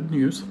got good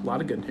news. A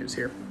lot of good news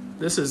here.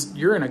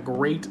 You're in a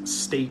great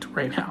state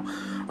right now.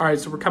 All right.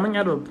 So we're coming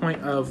out of a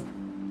point of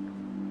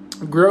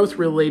growth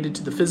related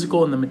to the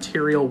physical and the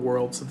material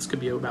world. So this could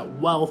be about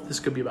wealth. This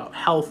could be about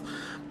health.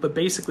 But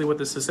basically what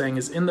this is saying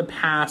is in the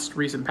past,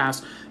 recent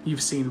past,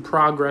 you've seen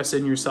progress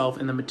in yourself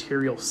in the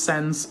material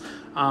sense.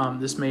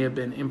 This may have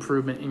been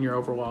improvement in your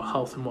overall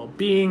health and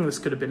well-being. This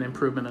could have been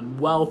improvement in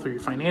wealth or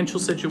your financial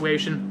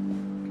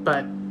situation.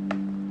 But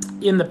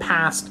in the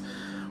past,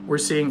 we're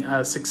seeing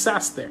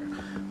success there.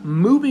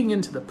 Moving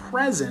into the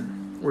present,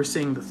 we're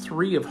seeing the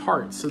 3 of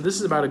Hearts. So this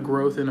is about a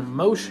growth in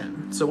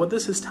emotion. So what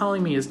this is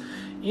telling me is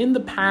in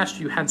the past,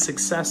 you had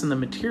success in the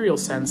material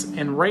sense,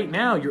 and right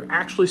now you're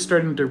actually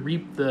starting to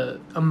reap the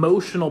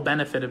emotional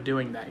benefit of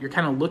doing that. You're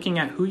kind of looking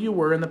at who you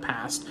were in the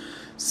past,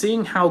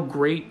 seeing how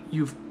great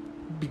you've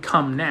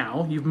become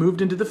now. You've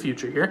moved into the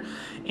future here.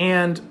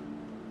 And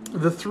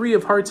the 3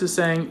 of Hearts is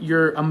saying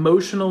you're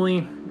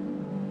emotionally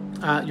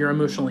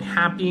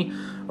happy,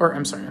 or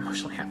I'm sorry,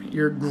 emotionally happy.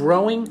 You're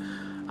growing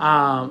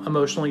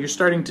emotionally. You're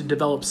starting to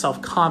develop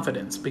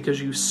self-confidence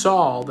because you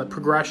saw the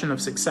progression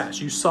of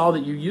success. You saw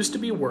that you used to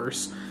be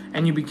worse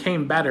and you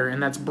became better,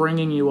 and that's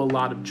bringing you a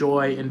lot of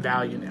joy and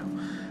value now.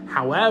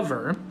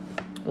 However,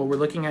 what we're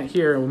looking at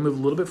here, and we'll move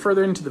a little bit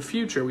further into the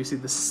future, we see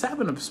the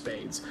 7 of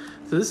Spades.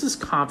 So this is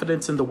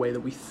confidence in the way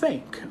that we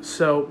think.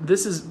 So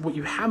this is what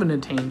you haven't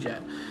attained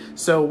yet.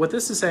 So what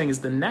this is saying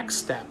is the next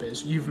step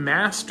is you've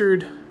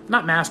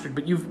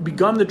but you've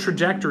begun the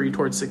trajectory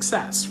towards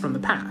success from the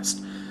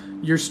past.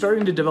 You're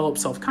starting to develop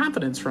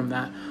self-confidence from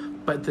that,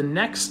 but the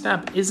next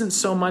step isn't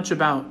so much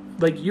about,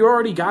 like, you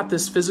already got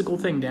this physical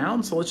thing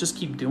down, so let's just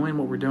keep doing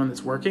what we're doing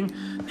that's working.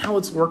 Now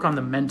let's work on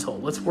the mental.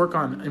 Let's work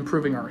on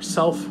improving our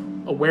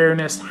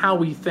self-awareness, how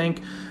we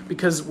think,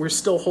 because we're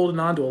still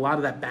holding on to a lot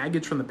of that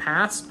baggage from the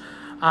past,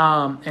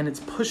 and it's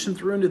pushing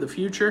through into the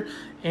future,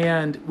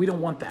 and we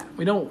don't want that.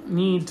 We don't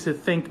need to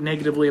think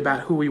negatively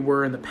about who we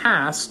were in the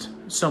past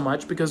so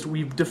much because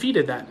we've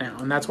defeated that now,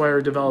 and that's why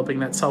we're developing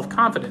that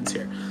self-confidence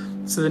here.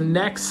 So the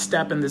next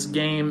step in this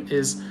game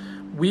is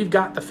we've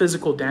got the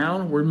physical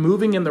down. We're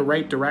moving in the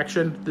right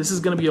direction. This is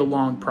going to be a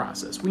long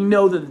process. We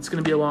know that it's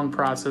going to be a long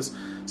process.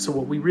 So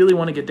what we really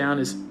want to get down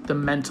is the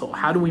mental.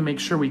 How do we make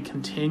sure we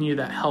continue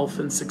that health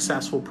and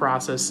successful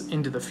process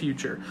into the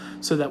future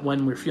so that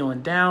when we're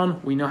feeling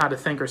down, we know how to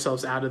think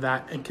ourselves out of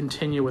that and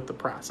continue with the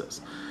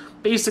process.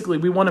 Basically,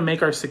 we want to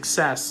make our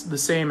success the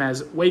same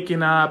as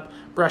waking up,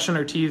 brushing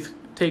our teeth,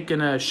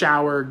 taking a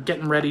shower,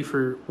 getting ready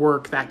for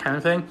work, that kind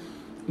of thing.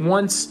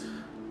 Once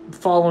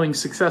following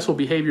successful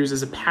behaviors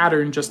is a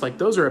pattern, just like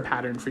those are a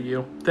pattern for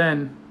you,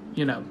 then,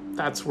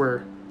 that's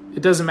where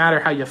it doesn't matter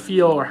how you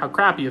feel or how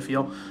crappy you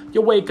feel.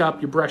 You wake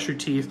up, you brush your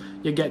teeth,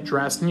 you get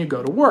dressed, and you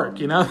go to work.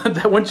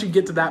 That once you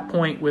get to that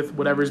point with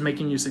whatever's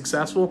making you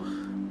successful,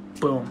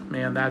 boom,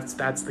 man, that's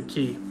the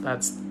key.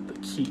 That's the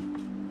key.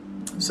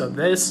 So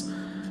this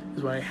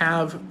is what I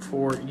have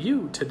for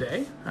you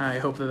today. I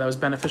hope that was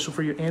beneficial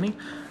for you, Annie.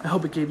 I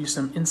hope it gave you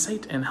some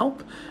insight and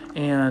help.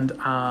 And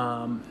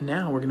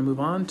now we're going to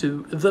move on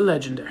to the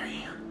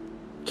legendary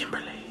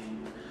Kimberly.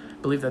 I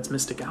believe that's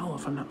Mystic Owl,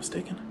 if I'm not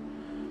mistaken.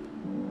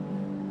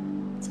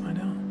 Let's find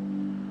out.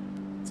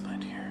 Let's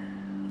find here.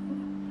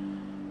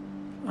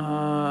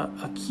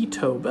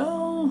 Akito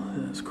Bell.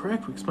 That's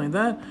correct. We explained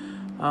that.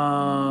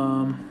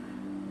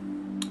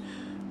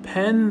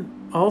 Penn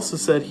also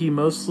said he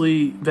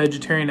mostly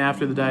vegetarian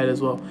after the diet as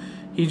well.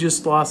 He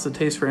just lost the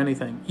taste for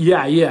anything.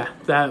 Yeah.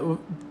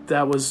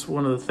 That was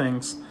one of the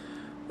things.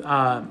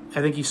 I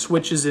think he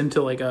switches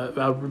into like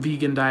a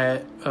vegan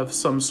diet of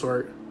some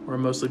sort, or a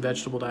mostly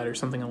vegetable diet or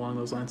something along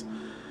those lines.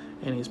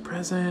 And he's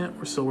present.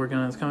 We're still working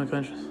on his comic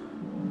conscious.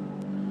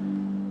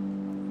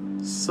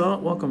 So,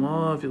 welcome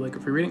all if you'd like a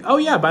free reading. Oh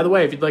yeah, by the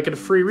way, if you'd like a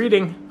free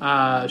reading,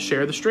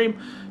 share the stream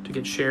to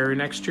get share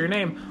next to your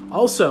name.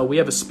 Also, we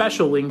have a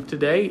special link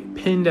today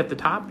pinned at the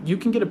top. You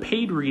can get a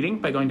paid reading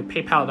by going to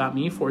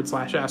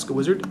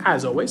paypal.me/askawizard.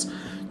 As always,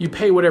 you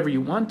pay whatever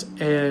you want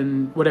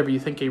and whatever you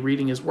think a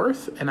reading is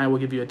worth, and I will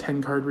give you a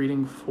 10-card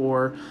reading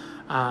for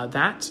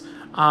that.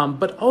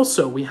 But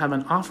also, we have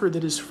an offer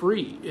that is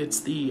free. It's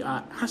the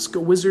Ask a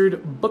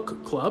Wizard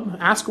Book Club,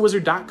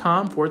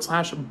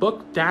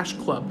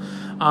 askawizard.com/book-club.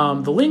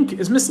 The link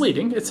is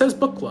misleading. It says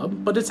book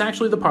club, but it's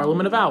actually the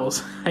Parliament of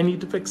Owls. I need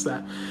to fix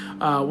that.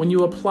 When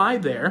you apply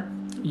there,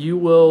 you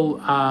will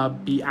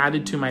be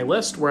added to my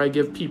list where I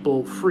give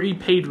people free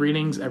paid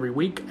readings every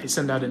week. I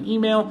send out an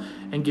email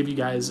and give you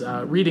guys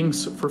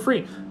readings for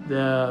free.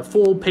 The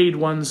full paid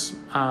ones,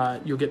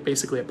 you'll get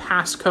basically a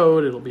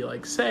passcode. It'll be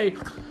like, say,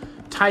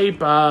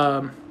 type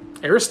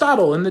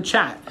Aristotle in the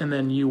chat, and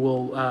then you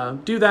will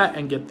do that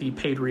and get the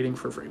paid reading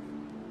for free.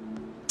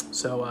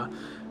 So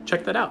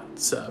check that out.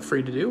 It's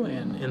free to do,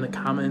 and in the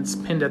comments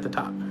pinned at the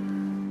top.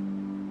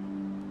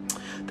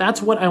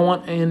 That's what I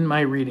want in my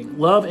reading.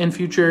 Love and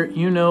future,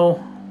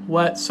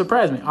 what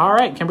surprised me. All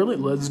right, Kimberly,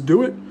 let's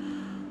do it.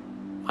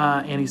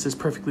 Annie says,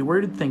 perfectly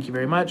worded. Thank you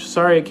very much.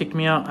 Sorry it kicked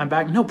me out. I'm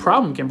back. No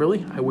problem,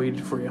 Kimberly. I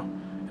waited for you.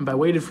 And by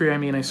waited for you, I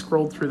mean I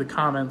scrolled through the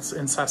comments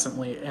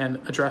incessantly and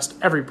addressed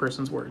every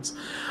person's words.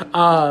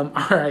 All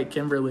right,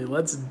 Kimberly,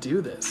 let's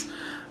do this.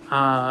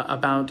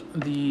 About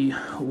the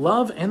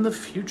love and the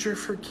future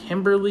for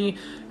Kimberly,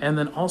 and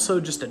then also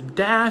just a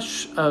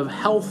dash of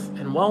health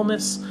and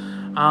wellness.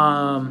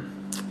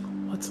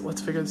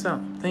 Let's figure this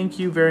out. Thank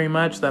you very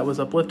much. That was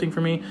uplifting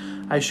for me.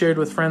 I shared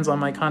with friends on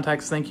my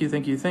contacts. Thank you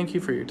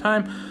for your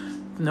time.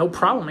 No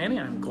problem, Annie.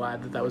 I'm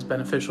glad that was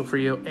beneficial for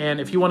you. And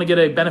if you want to get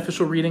a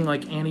beneficial reading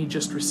like Annie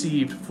just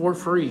received for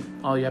free,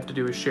 all you have to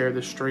do is share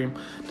this stream.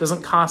 It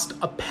doesn't cost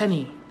a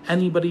penny.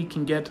 Anybody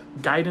can get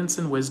guidance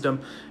and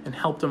wisdom and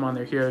help them on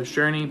their hero's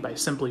journey by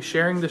simply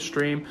sharing the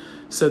stream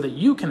so that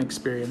you can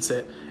experience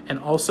it and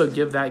also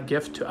give that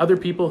gift to other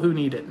people who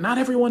need it. Not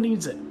everyone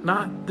needs it.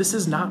 This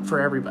is not for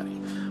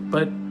everybody,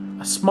 but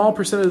a small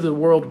percent of the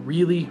world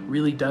really,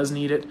 really does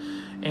need it.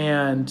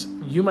 And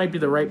you might be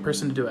the right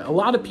person to do it. A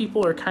lot of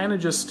people are kind of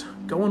just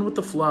going with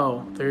the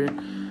flow. They're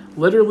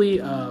literally,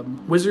 a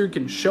wizard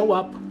can show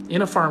up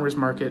in a farmer's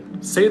market,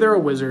 say they're a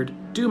wizard,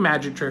 do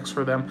magic tricks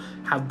for them,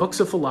 have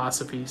books of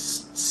philosophy,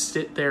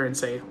 sit there and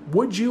say,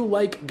 would you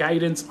like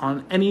guidance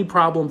on any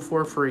problem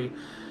for free?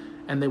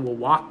 And they will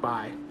walk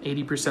by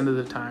 80% of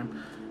the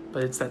time.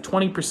 But it's that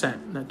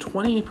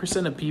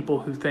 20% of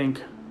people who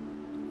think,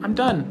 I'm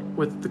done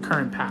with the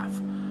current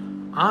path.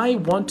 I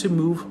want to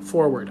move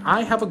forward.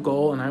 I have a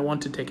goal and I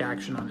want to take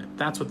action on it.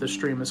 That's what this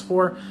stream is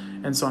for.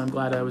 And so I'm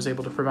glad I was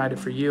able to provide it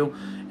for you.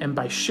 And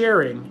by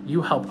sharing,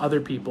 you help other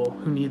people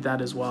who need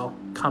that as well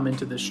come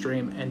into this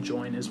stream and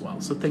join as well.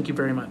 So thank you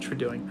very much for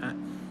doing that.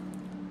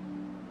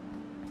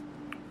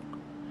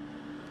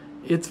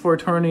 It's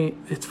 420.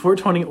 It's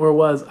 420 or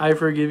was. I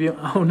forgive you.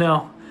 Oh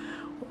no.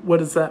 What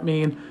does that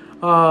mean?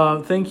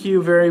 Thank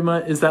you very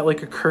much. Is that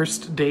like a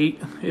cursed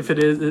date? If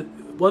it is,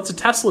 well, it's a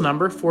Tesla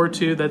number,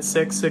 42, that's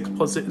 6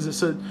 plus 6,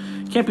 so it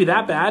can't be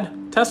that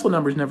bad. Tesla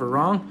number's never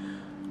wrong,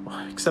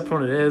 except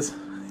when it is.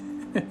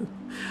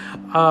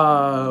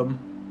 All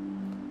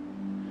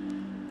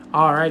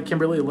right,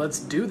 Kimberly, let's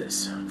do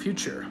this.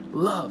 Future,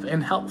 love,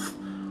 and health.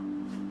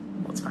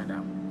 Let's find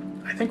out.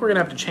 I think we're going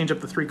to have to change up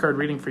the 3-card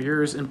reading for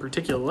yours in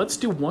particular. Let's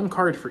do 1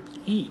 card for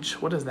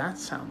each. What does that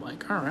sound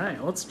like? All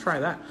right, let's try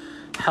that.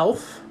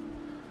 Health,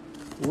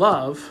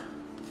 love,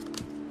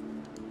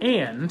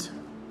 and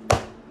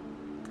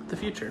the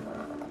future.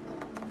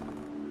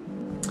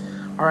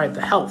 All right,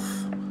 the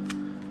health.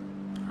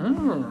 All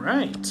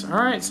right.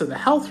 So the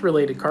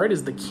health-related card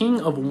is the King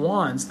of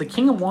Wands. The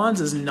King of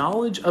Wands is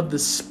knowledge of the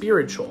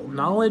spiritual,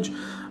 knowledge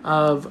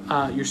of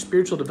your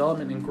spiritual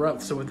development and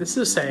growth. So what this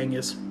is saying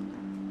is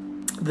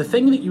the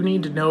thing that you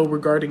need to know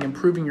regarding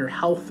improving your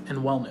health and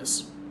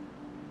wellness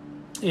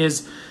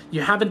is you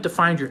haven't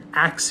defined your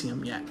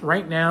axiom yet.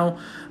 Right now,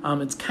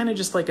 it's kind of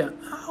just like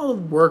I'll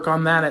work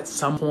on that at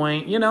some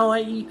point.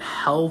 I eat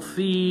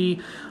healthy,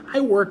 I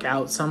work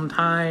out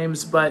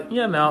sometimes, but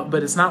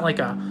it's not like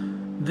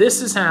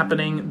this is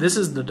happening, this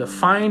is the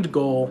defined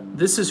goal,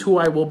 this is who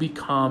I will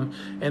become,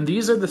 and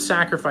these are the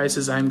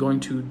sacrifices I'm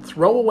going to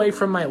throw away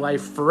from my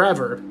life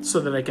forever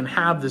so that I can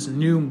have this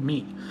new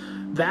me.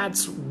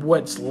 That's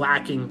what's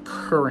lacking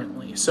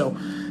currently. So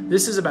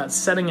this is about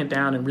setting it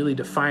down and really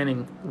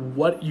defining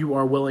what you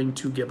are willing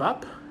to give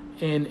up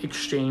in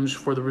exchange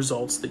for the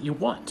results that you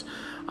want.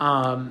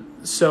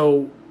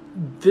 So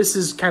this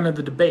is kind of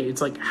the debate.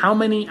 It's like, how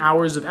many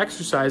hours of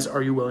exercise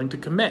are you willing to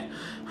commit?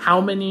 How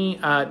many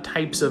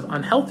types of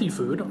unhealthy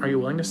food are you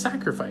willing to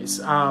sacrifice?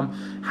 How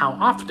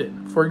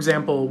often? For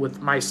example, with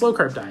my slow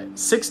carb diet,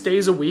 6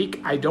 days a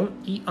week, I don't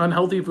eat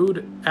unhealthy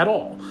food at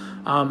all,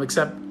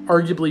 except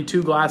arguably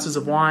 2 glasses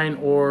of wine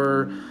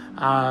or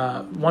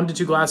 1 to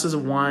 2 glasses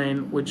of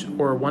wine,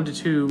 or 1 to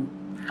 2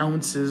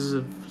 ounces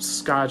of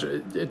scotch.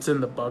 It's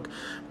in the book,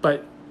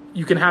 but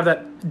you can have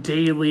that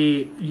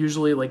daily,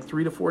 usually like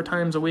 3 to 4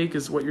 times a week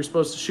is what you're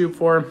supposed to shoot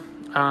for.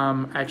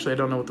 Actually, I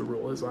don't know what the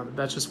rule is on it.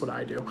 That's just what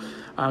I do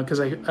because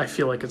I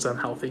feel like it's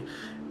unhealthy.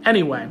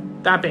 Anyway,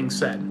 that being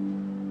said,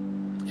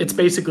 it's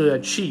basically a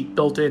cheat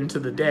built into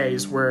the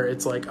days where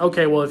it's like,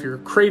 okay, well, if you're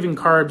craving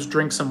carbs,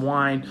 drink some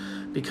wine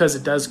because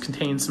it does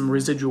contain some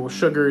residual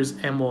sugars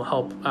and will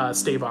help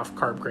stave off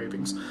carb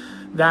cravings.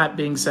 That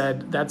being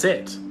said, that's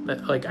it.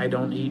 I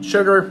don't eat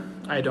sugar.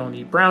 I don't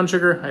eat brown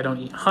sugar. I don't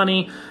eat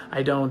honey.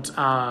 I don't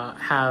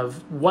have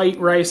white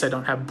rice. I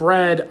don't have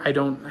bread. I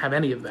don't have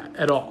any of that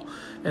at all.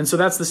 And so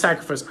that's the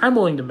sacrifice I'm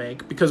willing to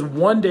make because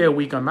 1 day a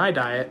week on my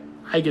diet,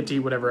 I get to eat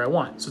whatever I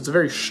want. So it's a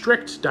very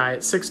strict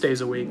diet, 6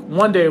 days a week,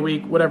 1 day a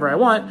week, whatever I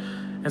want.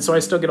 And so I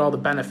still get all the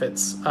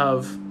benefits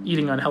of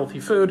eating unhealthy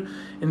food.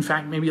 In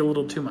fact, maybe a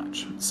little too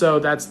much. So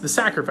that's the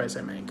sacrifice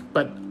I make.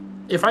 But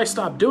if I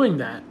stop doing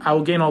that, I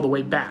will gain all the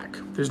weight back.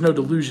 There's no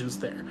delusions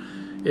there.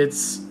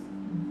 It's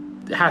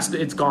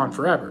gone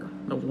forever.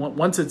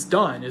 Once it's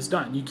done, it's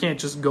done. You can't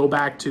just go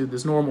back to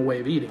this normal way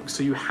of eating.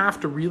 So you have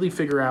to really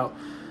figure out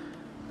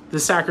the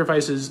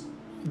sacrifices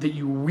that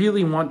you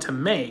really want to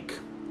make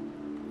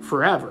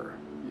forever.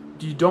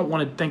 You don't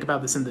want to think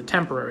about this in the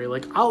temporary.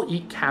 Like, I'll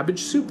eat cabbage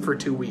soup for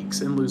 2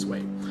 weeks and lose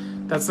weight.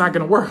 That's not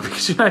going to work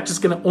because you're not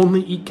just going to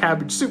only eat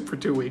cabbage soup for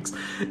 2 weeks.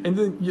 And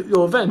then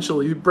you'll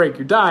eventually break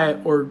your diet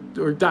or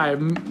die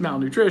of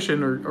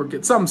malnutrition or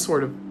get some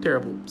sort of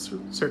terrible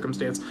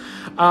circumstance.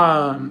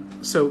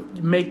 So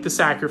make the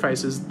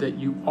sacrifices that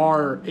you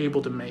are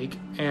able to make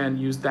and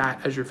use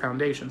that as your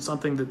foundation.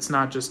 Something that's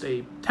not just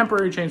a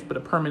temporary change, but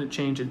a permanent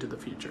change into the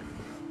future.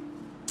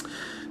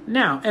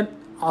 Now, and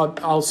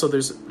also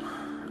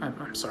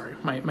I'm sorry,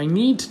 my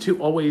need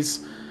to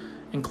always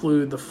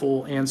include the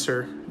full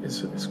answer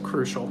is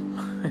crucial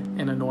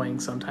and annoying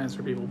sometimes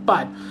for people.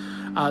 But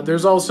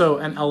there's also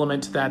an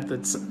element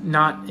that's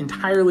not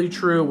entirely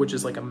true, which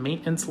is like a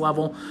maintenance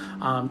level,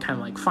 kind of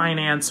like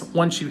finance.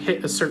 Once you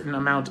hit a certain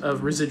amount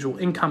of residual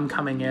income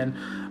coming in,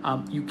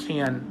 you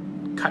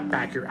can cut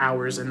back your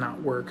hours and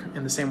not work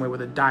in the same way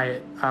with a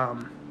diet,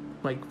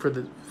 like for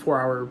the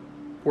 4-hour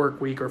work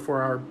week or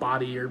 4-hour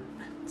body, or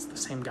it's the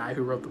same guy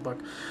who wrote the book.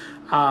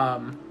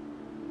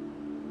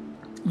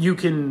 You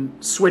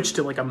can switch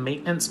to like a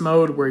maintenance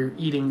mode where you're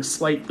eating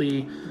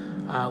slightly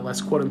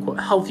less quote unquote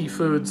healthy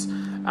foods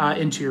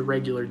into your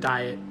regular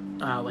diet,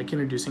 like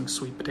introducing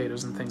sweet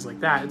potatoes and things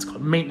like that. It's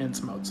called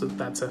maintenance mode. So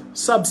that's a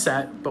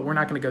subset, but we're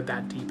not going to go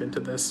that deep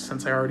into this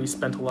since I already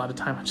spent a lot of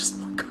time on just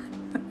one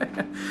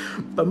card.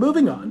 But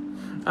moving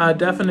on,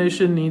 definitely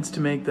need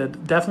to make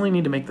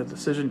the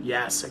decision.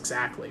 Yes,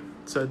 exactly.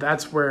 So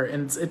that's where,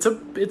 and it's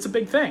a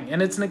big thing,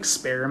 and it's an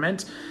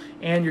experiment.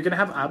 And you're going to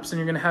have ups and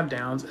you're going to have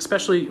downs,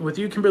 especially with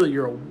you, Kimberly.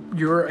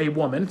 You're a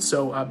woman,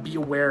 so be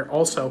aware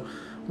also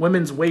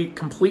women's weight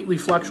completely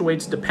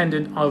fluctuates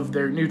dependent of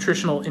their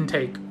nutritional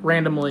intake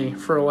randomly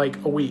for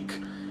like a week.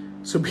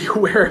 So be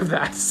aware of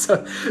that.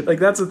 So like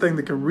that's the thing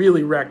that can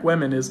really wreck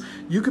women is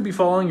you could be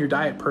following your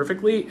diet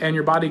perfectly and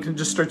your body can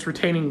just starts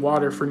retaining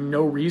water for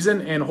no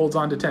reason and holds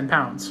on to 10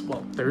 pounds.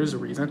 Well, there is a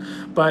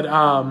reason, but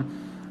so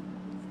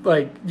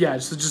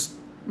just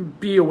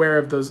be aware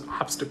of those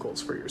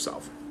obstacles for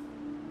yourself.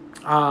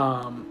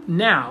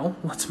 Now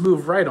let's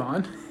move right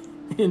on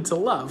into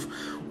love.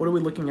 What are we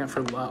looking at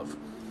for love?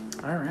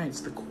 All right, it's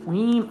the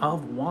Queen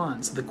of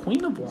Wands. The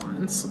Queen of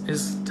Wands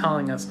is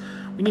telling us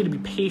we need to be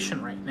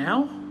patient right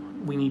now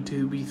We need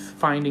to be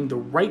finding the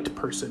right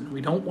person.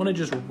 We don't want to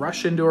just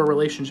rush into a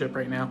relationship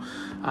right now.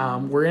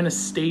 We're in a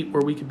state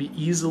where we could be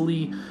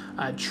easily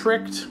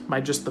tricked by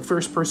just the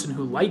first person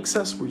who likes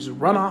us. We just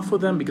run off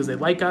with them because they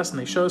like us and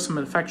they show us some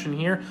affection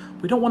here.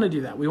 We don't want to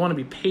do that. We want to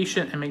be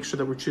patient and make sure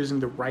that we're choosing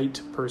the right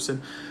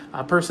person,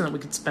 a person that we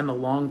could spend a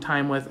long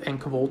time with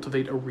and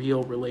cultivate a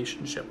real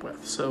relationship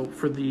with. So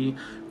for the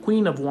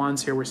Queen of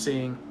Wands here, we're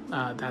seeing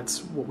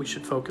that's what we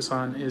should focus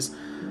on, is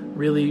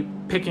really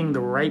picking the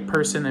right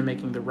person and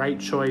making the right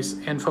choice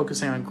and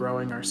focusing on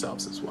growing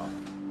ourselves as well.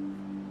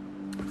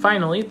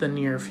 Finally, the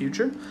near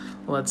future.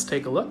 Let's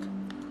take a look.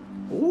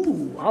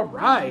 Ooh, all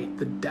right.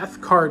 The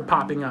Death card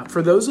popping up.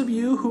 For those of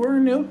you who are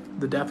new,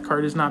 the Death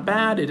card is not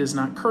bad. It is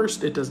not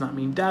cursed. It does not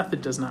mean death.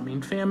 It does not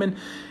mean famine.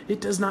 It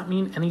does not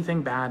mean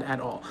anything bad at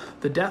all.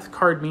 The Death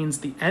card means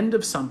the end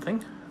of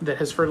something that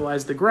has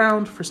fertilized the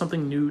ground for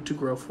something new to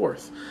grow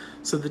forth.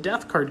 So the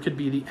Death card could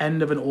be the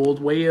end of an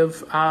old way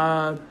of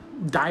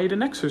diet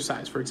and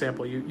exercise, for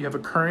example. You have a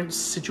current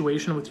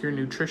situation with your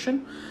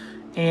nutrition,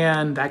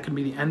 and that could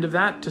be the end of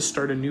that to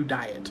start a new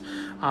diet.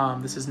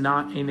 This is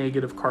not a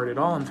negative card at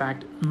all. In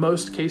fact,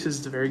 most cases,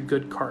 it's a very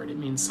good card. It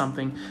means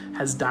something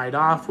has died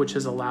off, which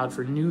has allowed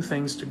for new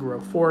things to grow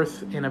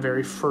forth in a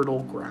very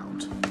fertile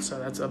ground. So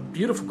that's a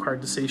beautiful card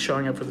to see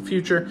showing up for the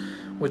future,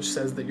 which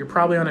says that you're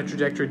probably on a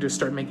trajectory to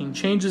start making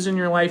changes in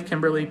your life,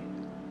 Kimberly,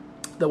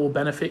 that will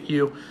benefit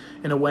you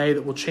in a way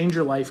that will change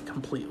your life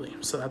completely.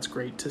 So that's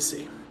great to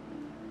see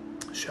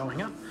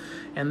showing up.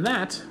 And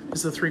that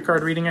is the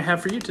 3-card reading I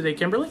have for you today,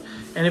 Kimberly.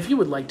 And if you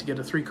would like to get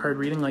a 3-card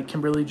reading like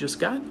Kimberly just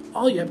got,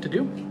 all you have to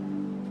do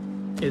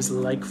is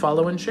like,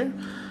 follow, and share.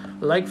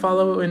 Like,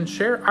 follow, and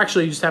share.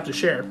 Actually, you just have to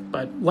share,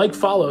 but like,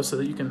 follow so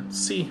that you can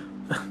see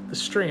the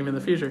stream in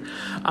the future.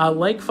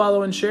 Like,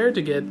 follow, and share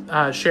to get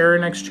share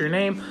next to your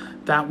name.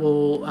 That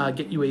will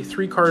get you a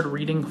 3-card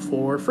reading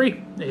for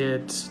free.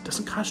 It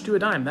doesn't cost you a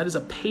dime. That is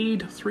a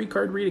paid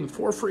 3-card reading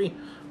for free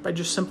by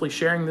just simply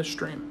sharing this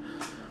stream.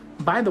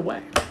 By the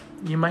way,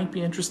 you might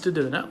be interested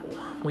to know,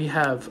 we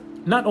have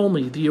not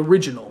only the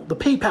original, the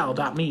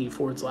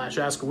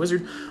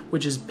paypal.me/askawizard,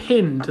 which is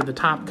pinned to the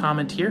top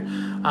comment here.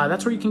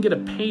 That's where you can get a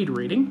paid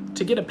reading.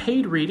 To get a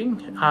paid reading,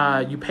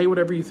 you pay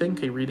whatever you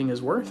think a reading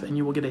is worth, and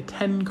you will get a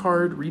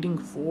 10-card reading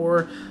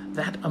for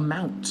that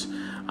amount.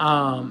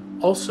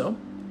 Also,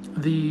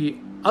 the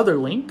other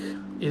link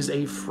is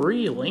a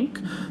free link.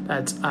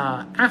 That's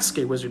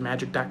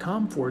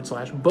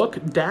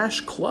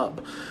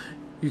askawizardmagic.com/book-club.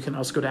 You can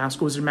also go to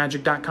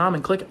askawizardmagic.com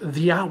and click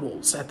the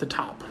owls at the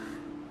top.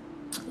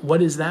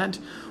 What is that?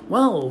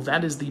 Well,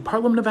 that is the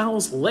Parliament of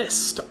Owls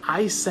list.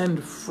 I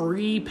send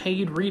free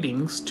paid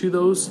readings to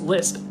those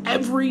lists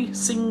every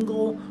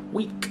single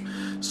week.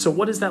 So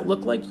what does that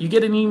look like? You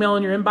get an email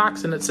in your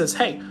inbox and it says,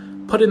 hey,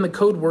 put in the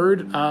code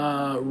word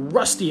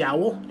Rusty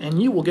Owl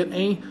and you will get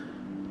a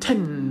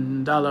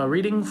 $10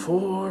 reading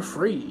for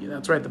free.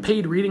 That's right, the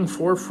paid reading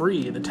for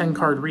free. The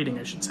 10-card reading,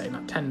 I should say,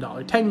 not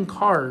 $10.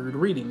 10-card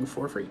reading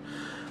for free.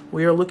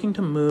 We are looking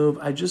to move.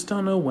 I just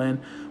don't know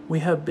when. We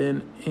have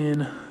been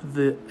in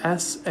the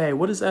SA.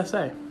 What is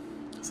SA? It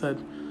said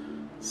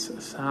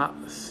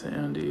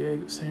San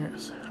Diego.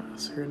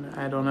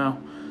 I don't know.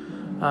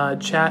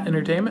 Chat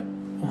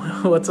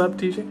Entertainment. What's up,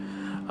 TJ?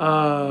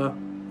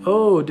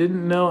 Oh,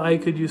 didn't know I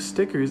could use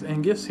stickers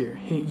and gifts here.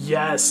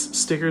 Yes,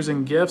 stickers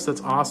and gifts.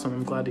 That's awesome.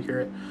 I'm glad to hear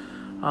it.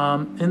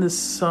 In the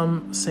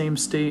same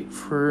state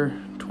for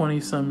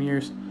 20-some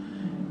years.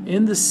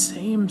 In the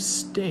same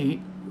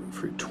state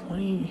for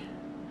 20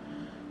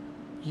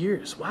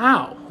 years.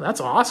 Wow,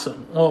 that's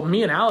awesome. Well,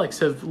 me and Alex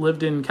have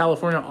lived in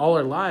California all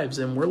our lives,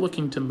 and we're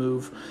looking to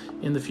move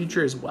in the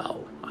future as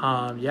well.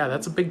 Yeah,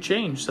 that's a big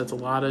change. That's a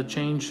lot of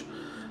change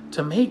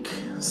to make.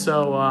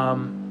 So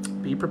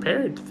be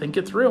prepared. Think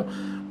it through.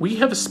 We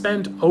have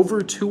spent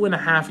over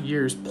 2.5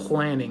 years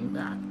planning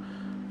that,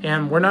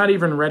 and we're not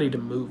even ready to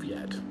move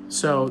yet.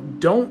 So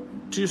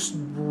don't just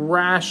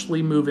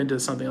rashly move into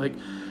something. Like,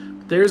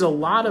 there's a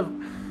lot of,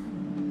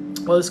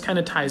 well, this kind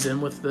of ties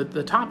in with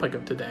the topic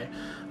of today.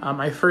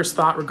 My first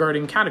thought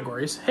regarding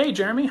categories. Hey,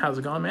 Jeremy, how's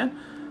it going, man?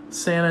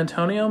 San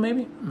Antonio,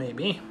 maybe.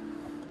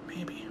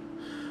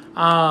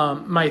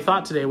 My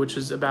thought today, which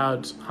is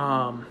about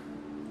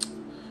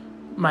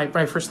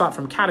my first thought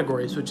from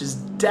categories, which is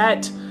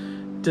debt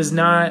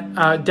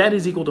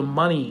is equal to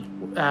money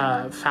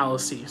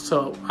fallacy.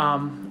 So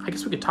I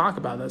guess we could talk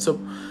about that. So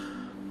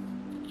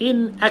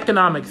in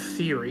economic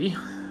theory,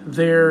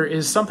 there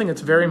is something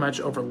that's very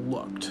much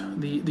overlooked.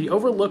 The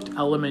overlooked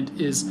element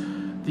is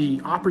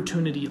the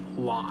opportunity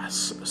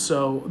loss.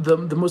 So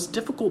the most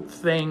difficult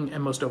thing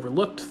and most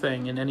overlooked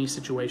thing in any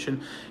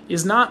situation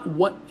is not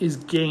what is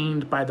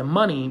gained by the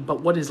money, but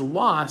what is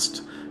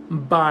lost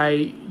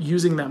by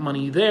using that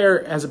money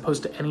there as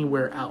opposed to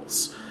anywhere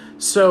else.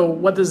 So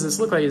what does this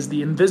look like is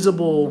the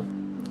invisible,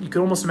 you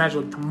could almost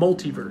imagine like the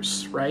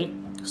multiverse, right?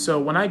 So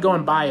when I go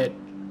and buy a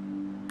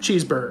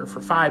cheeseburger for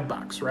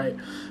 $5, right?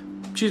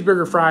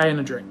 Cheeseburger, fry, and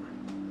a drink.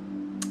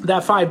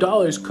 That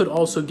 $5 could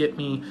also get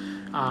me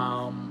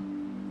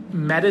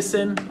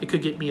medicine. It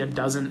could get me a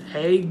dozen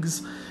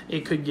eggs.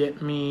 It could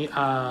get me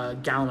a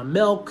gallon of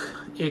milk.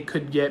 It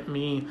could get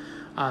me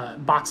a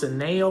box of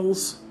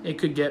nails. It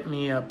could get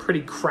me a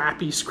pretty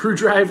crappy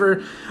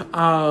screwdriver.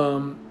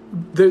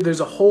 There's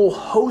a whole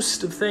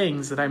host of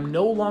things that I'm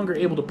no longer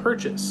able to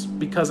purchase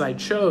because I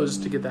chose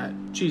to get that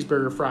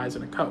cheeseburger, fries,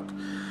 and a Coke.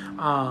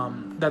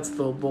 That's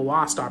the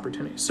lost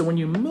opportunity. So when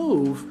you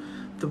move,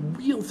 the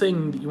real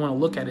thing that you want to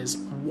look at is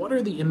what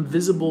are the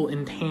invisible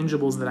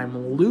intangibles that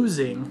I'm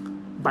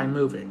losing by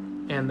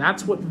moving? And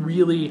that's what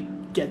really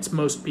gets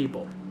most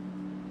people.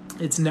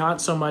 It's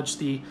not so much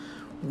the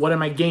what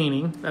am I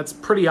gaining? That's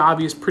pretty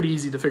obvious, pretty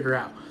easy to figure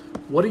out.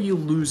 What are you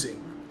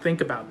losing?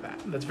 Think about that.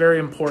 That's very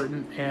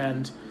important.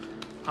 And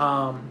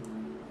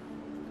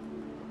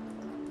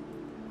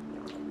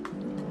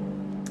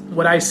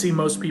what I see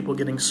most people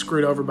getting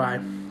screwed over by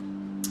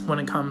when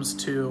it comes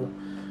to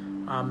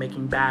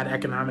making bad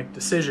economic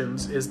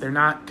decisions is they're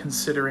not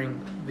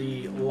considering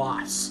the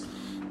loss.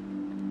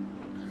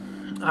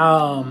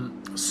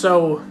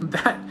 So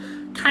that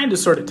kind of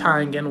sort of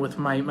tying in with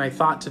my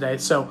thought today.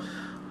 So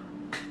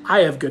I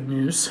have good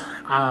news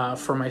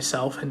for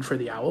myself and for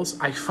the Owls.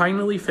 I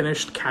finally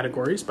finished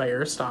Categories by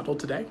Aristotle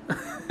today.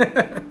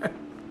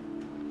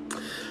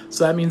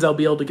 So that means I'll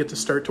be able to get to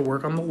start to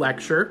work on the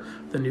lecture,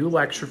 the new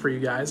lecture for you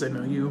guys. I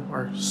know you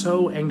are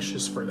so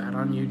anxious for that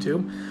on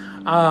YouTube.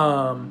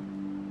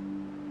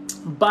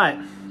 But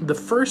the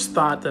first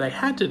thought that I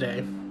had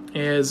today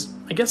is,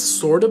 I guess,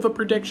 sort of a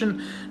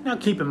prediction. Now,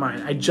 keep in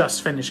mind, I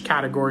just finished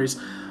Categories.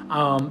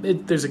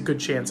 There's a good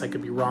chance I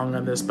could be wrong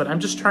on this, but I'm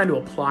just trying to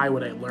apply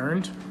what I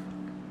learned.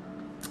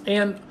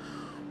 And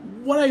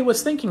what I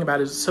was thinking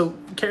about is, so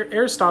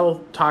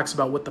Aristotle talks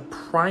about what the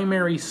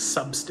primary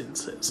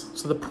substance is.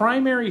 So the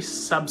primary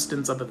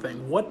substance of a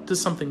thing, what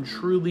does something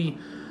truly,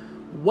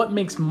 what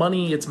makes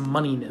money its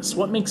moneyness?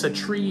 What makes a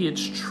tree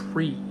its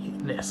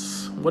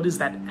treeness? What is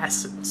that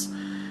essence?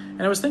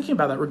 And I was thinking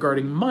about that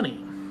regarding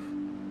money.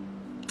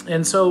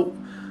 And so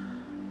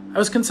I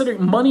was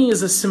considering money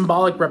is a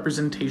symbolic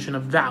representation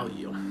of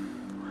value.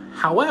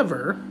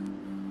 However,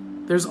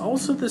 there's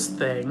also this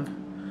thing,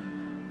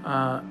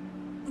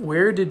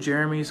 where did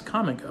Jeremy's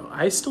comment go?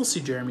 I still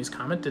see Jeremy's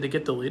comment. Did it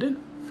get deleted?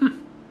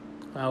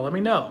 Well, let me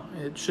know.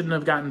 It shouldn't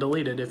have gotten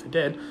deleted if it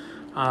did.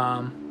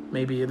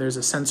 Maybe there's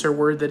a censor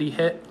word that he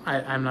hit.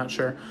 I'm not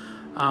sure.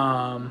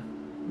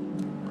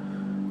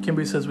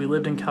 Kimberly says, we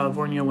lived in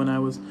California when I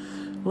was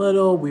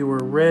little. We were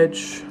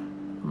rich.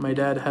 My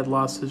dad had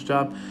lost his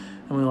job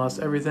and we lost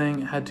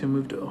everything. Had to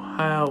move to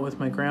Ohio with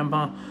my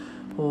grandpa.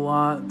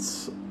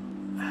 Lots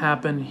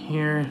happened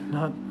here.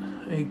 Not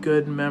a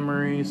good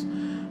memories.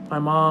 My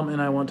mom and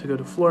I want to go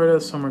to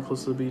Florida, somewhere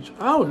close to the beach.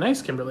 Oh,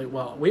 nice, Kimberly.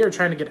 Well, we are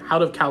trying to get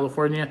out of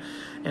California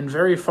and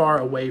very far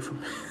away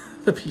from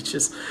the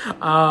beaches.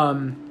 I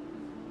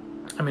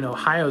mean,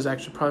 Ohio is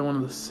actually probably one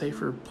of the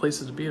safer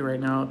places to be right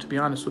now, to be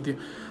honest with you.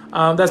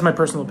 That's my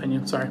personal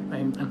opinion. Sorry.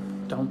 I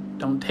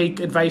don't take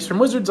advice from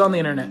wizards on the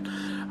internet.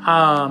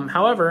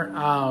 However,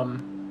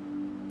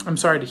 I'm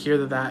sorry to hear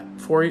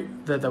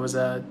that was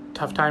a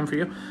tough time for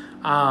you.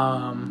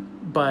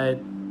 But,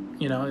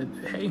 you know,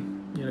 hey,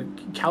 you know,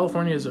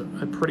 California is a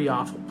pretty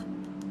awful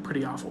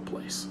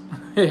place.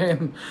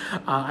 And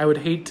I would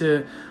hate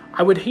to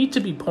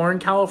be poor in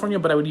California,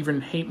 but I would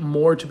even hate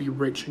more to be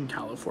rich in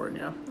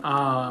California.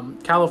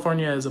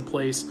 California is a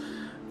place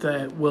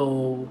that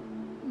will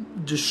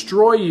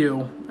destroy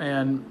you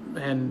and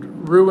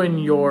ruin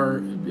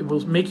it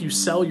will make you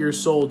sell your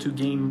soul to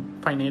gain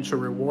financial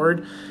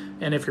reward.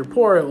 And if you're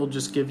poor, it will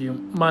just give you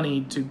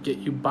money to get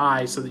you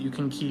by so that you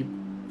can keep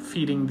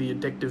feeding the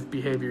addictive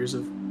behaviors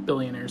of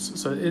billionaires.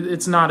 So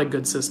it's not a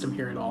good system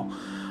here at all.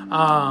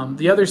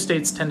 The other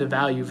states tend to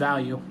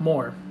value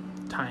more,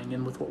 tying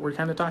in with what we're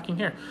kind of talking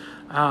here.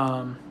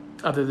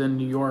 Other than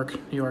New York.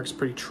 New York's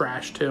pretty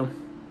trash too.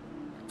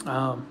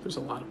 There's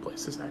a lot of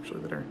places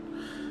actually that are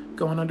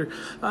going under.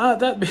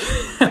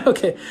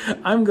 Okay,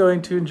 I'm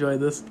going to enjoy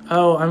this.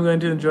 I'm going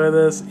to enjoy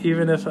this.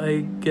 Even if I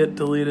get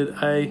deleted,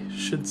 I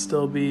should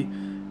still be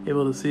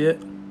able to see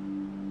it.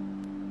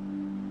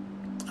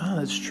 Oh,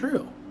 that's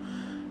true.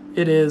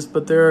 It is,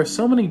 but there are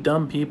so many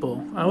dumb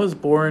people. I was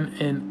born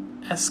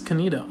in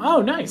Escondido. Oh,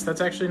 nice.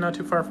 That's actually not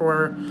too far from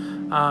where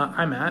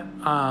I'm at,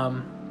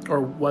 or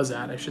was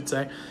at, I should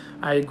say.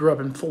 I grew up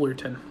in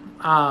Fullerton.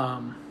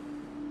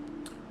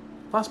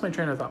 Lost my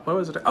train of thought. What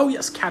was it? Oh,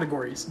 yes,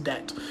 categories,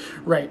 debt.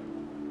 Right.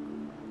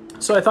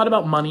 So I thought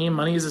about money.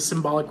 Money is a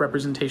symbolic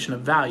representation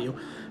of value.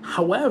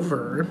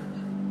 However,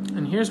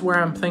 and here's where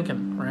I'm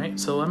thinking, right?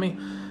 So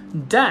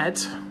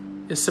debt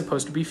is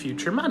supposed to be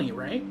future money,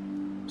 right?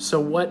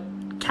 So what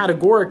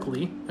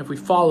categorically, if we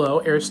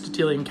follow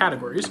Aristotelian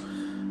categories,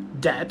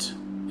 debt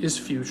is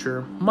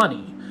future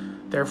money.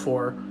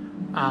 Therefore,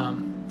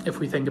 if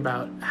we think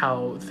about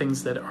how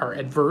things that are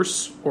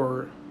adverse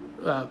or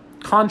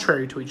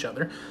contrary to each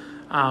other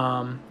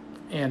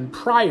and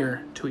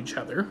prior to each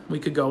other, we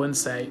could go and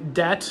say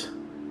debt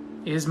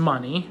is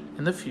money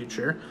in the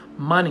future.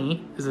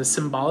 Money is a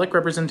symbolic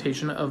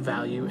representation of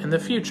value in the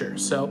future.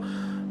 So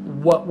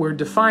what we're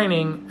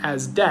defining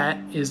as debt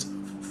is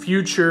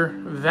future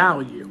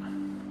value.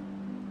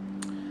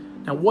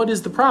 Now, what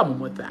is the problem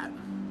with that?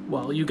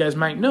 Well, you guys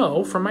might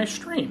know from my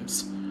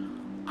streams.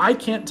 I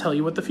can't tell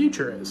you what the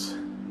future is,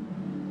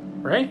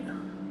 right?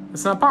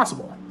 It's not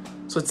possible.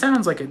 So it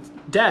sounds like a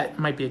debt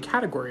might be a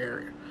category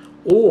error.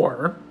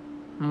 Or,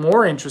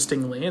 more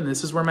interestingly, and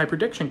this is where my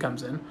prediction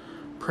comes in,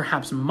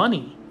 perhaps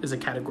money is a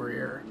category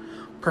error.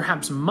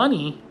 Perhaps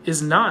money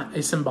is not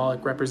a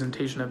symbolic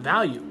representation of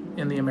value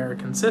in the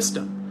American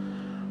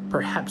system.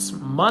 Perhaps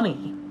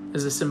money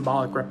is a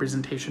symbolic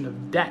representation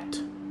of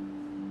debt.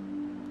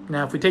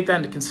 Now, if we take that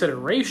into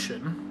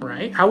consideration,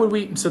 right, how would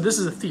we, so this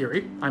is a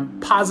theory, I'm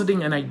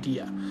positing an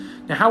idea.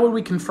 Now, how would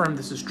we confirm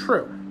this is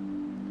true?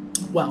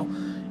 Well,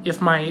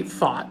 if my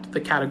thought,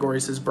 the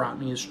categories has brought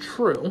me, is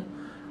true,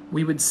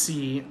 we would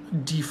see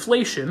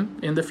deflation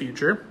in the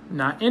future,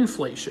 not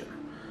inflation.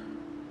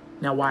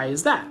 Now, why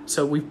is that?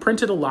 So we've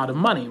printed a lot of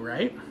money,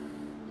 right?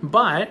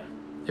 But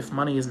if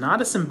money is not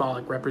a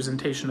symbolic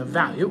representation of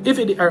value,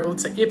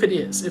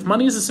 if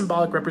money is a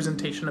symbolic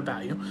representation of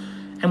value,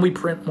 and we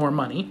print more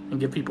money and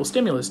give people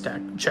stimulus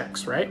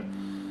checks, right?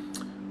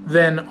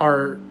 Then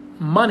our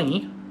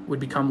money would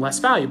become less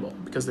valuable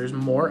because there's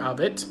more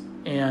of it,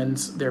 and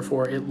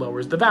therefore it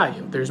lowers the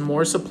value. There's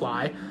more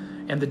supply,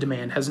 and the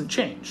demand hasn't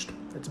changed.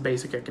 That's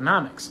basic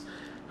economics.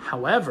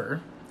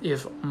 However,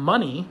 if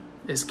money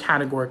is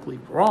categorically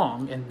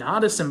wrong and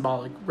not a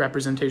symbolic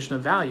representation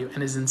of value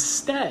and is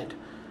instead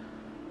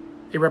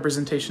a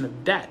representation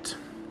of debt,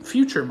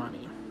 future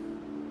money,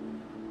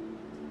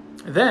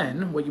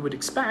 then what you would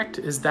expect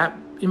is that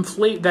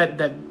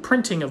that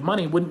printing of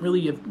money wouldn't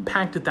really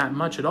impact it that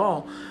much at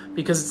all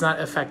because it's not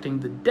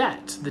affecting the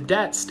debt. The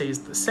debt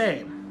stays the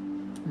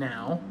same.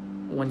 Now,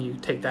 when you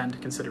take that into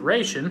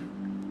consideration,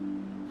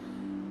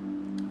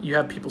 you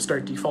have people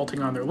start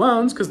defaulting on their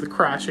loans because the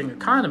crashing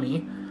economy,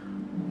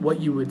 what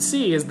you would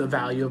see is the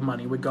value of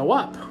money would go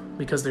up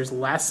because there's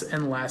less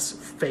and less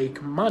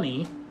fake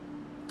money,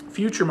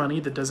 future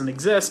money that doesn't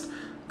exist,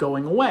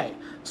 going away.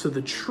 So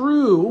the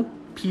true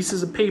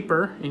pieces of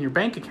paper in your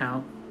bank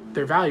account,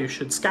 their value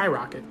should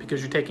skyrocket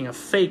because you're taking a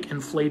fake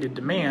inflated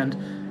demand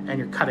and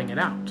you're cutting it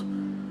out.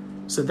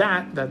 So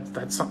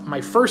that's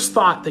my first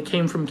thought that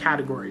came from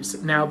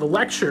categories. Now, the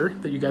lecture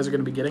that you guys are going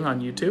to be getting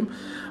on YouTube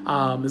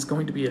is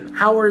going to be an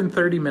hour and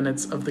 30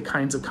 minutes of the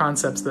kinds of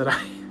concepts that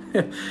I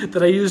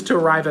that I use to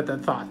arrive at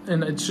that thought.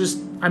 And it's just,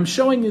 I'm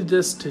showing you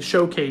this to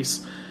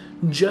showcase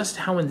just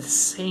how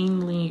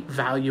insanely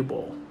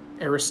valuable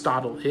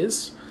Aristotle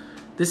is.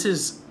 This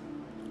is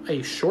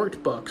a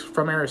short book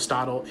from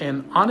Aristotle,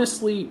 and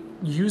honestly,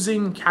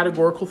 using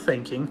categorical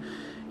thinking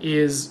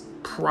is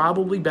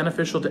probably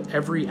beneficial to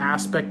every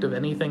aspect of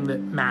anything that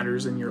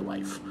matters in your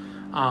life.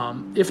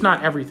 If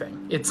not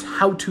everything. It's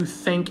how to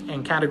think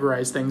and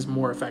categorize things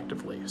more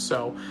effectively.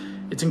 So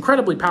it's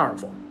incredibly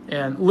powerful.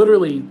 And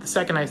literally, the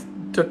second I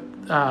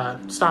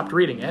stopped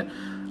reading it,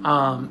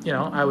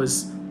 I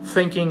was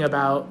thinking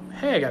about,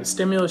 hey, I got a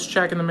stimulus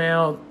check in the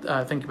mail,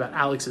 thinking about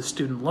Alex's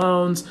student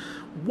loans.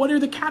 What are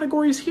the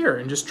categories here?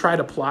 And just tried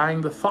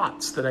applying the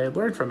thoughts that I had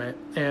learned from it.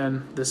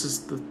 And this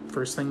is the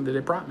first thing that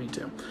it brought me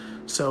to.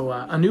 So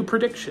a new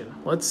prediction.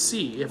 Let's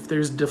see if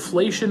there's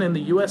deflation in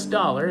the US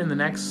dollar in the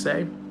next,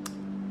 say,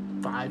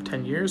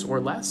 5-10 years or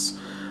less.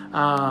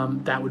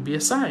 That would be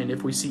a sign.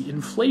 If we see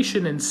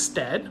inflation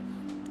instead,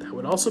 that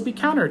would also be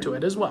counter to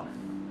it as well.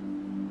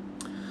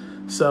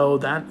 So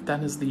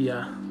that is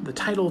the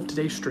title of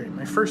today's stream,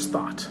 my first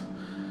thought.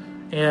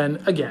 And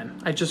again,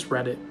 I just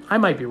read it. I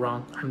might be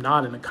wrong. I'm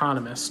not an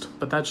economist,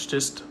 but that's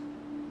just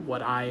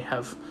what I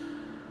have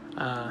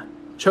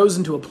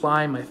chosen to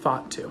apply my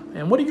thought to.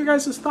 And what are your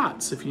guys'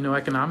 thoughts? If you know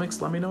economics,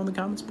 let me know in the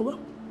comments below.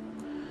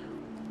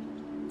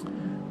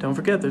 Don't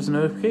forget, there's a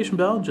notification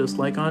bell, just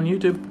like on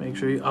YouTube. Make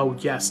sure you, oh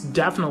yes,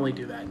 definitely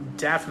do that.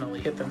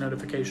 Definitely hit the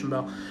notification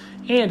bell.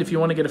 And if you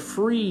want to get a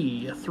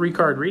free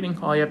 3-card reading,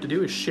 all you have to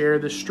do is share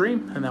this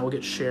stream, and that will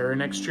get share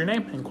next to your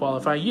name and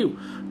qualify you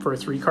for a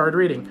 3-card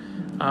reading.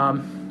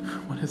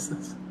 What is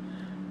this?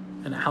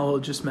 An owl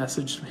just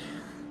messaged me.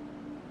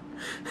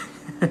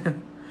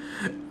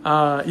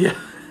 Yeah.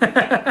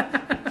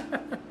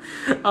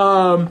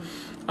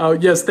 Oh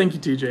yes, thank you,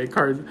 TJ.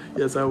 Cards.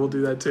 Yes, I will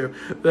do that too.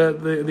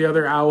 The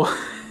other owl.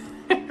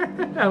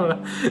 I don't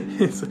know.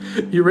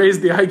 You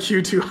raised the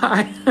IQ too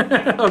high.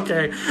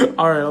 Okay.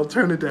 All right. I'll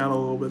turn it down a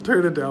little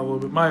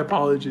bit. My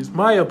apologies,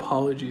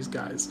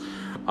 guys.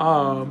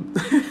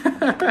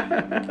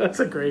 That's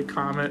a great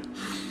comment.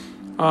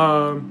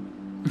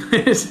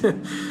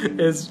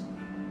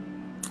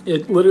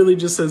 It literally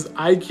just says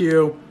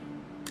IQ,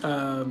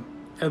 and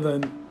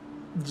then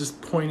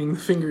just pointing the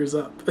fingers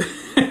up too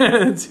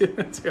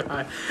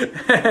high,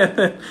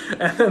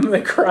 and then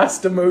the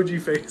crossed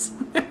emoji face.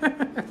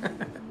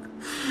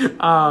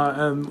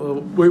 And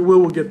we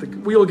will get to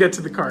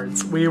the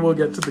cards. We will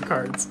get to the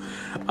cards.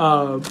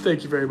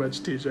 Thank you very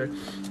much, TJ.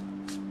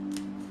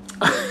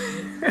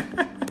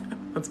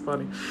 That's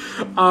funny.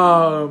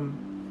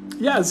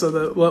 yeah, so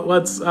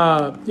let's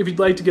if you'd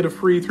like to get a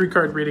free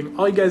 3-card reading,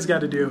 all you guys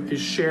got to do is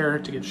share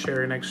to get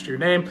share next to your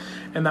name,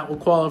 and that will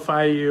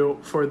qualify you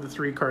for the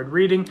 3-card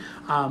reading.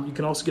 You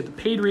can also get the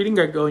paid reading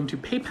by going to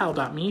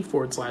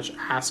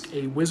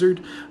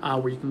paypal.me/askawizard,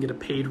 where you can get a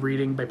paid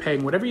reading by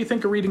paying whatever you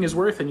think a reading is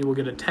worth, and you will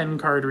get a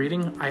 10-card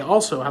reading. I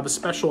also have a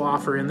special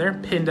offer in there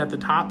pinned at the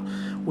top,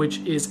 which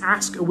is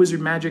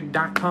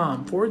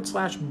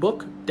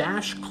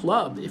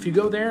askawizardmagic.com/book-club. If you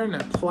go there and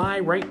apply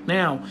right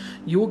now,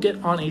 you will get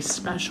on a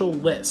special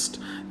list.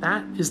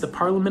 That is the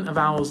Parliament of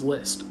Owls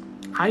list.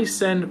 I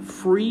send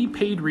free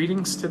paid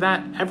readings to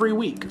that every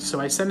week. So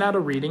I send out a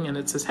reading and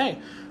it says, hey,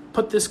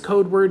 put this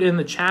code word in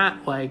the chat,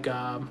 like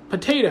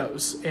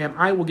potatoes, and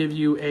I will give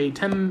you a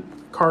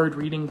 10-card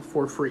reading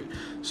for free.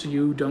 So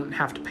you don't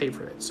have to pay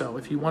for it. So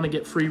if you want to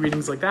get free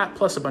readings like that,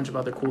 plus a bunch of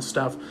other cool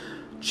stuff,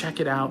 check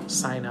it out,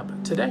 sign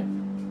up today.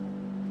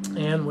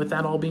 And with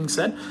that all being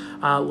said,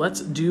 let's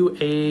do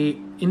a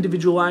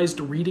individualized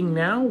reading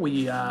now.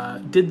 We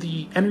did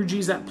the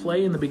energies at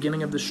play in the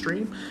beginning of the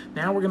stream.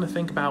 Now we're going to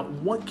think about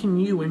what can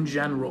you in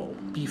general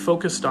be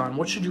focused on?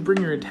 What should you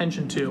bring your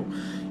attention to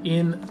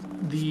in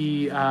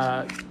the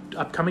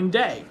upcoming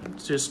day?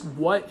 It's just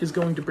what is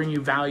going to bring you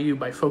value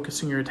by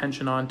focusing your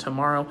attention on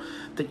tomorrow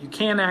that you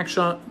can act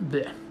on,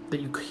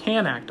 that you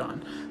can act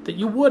on, that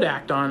you would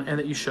act on, and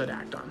that you should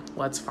act on.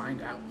 Let's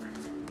find out.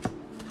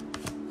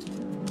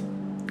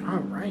 All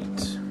right.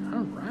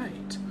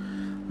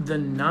 The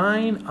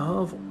 9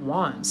 of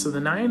Wands. So the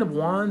 9 of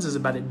Wands is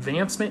about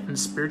advancement and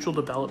spiritual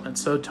development.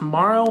 So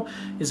tomorrow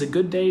is a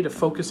good day to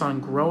focus on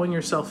growing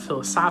yourself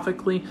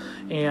philosophically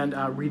and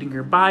reading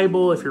your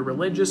Bible if you're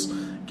religious,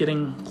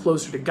 getting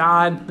closer to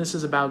God. This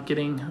is about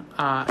getting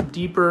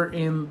deeper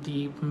in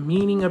the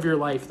meaning of your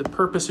life, the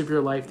purpose of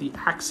your life, the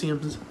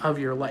axioms of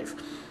your life.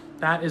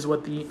 That is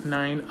what the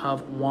 9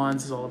 of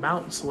Wands is all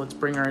about. So let's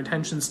bring our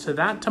attentions to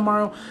that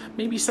tomorrow.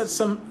 Maybe set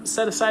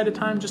aside a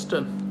time just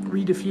to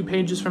read a few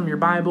pages from your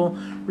Bible,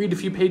 read a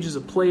few pages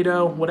of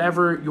Plato,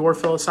 whatever your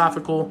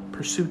philosophical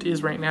pursuit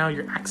is right now,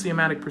 your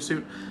axiomatic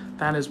pursuit.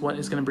 That is what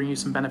is going to bring you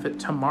some benefit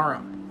tomorrow.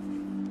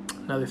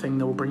 Another thing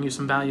that will bring you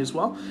some value as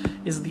well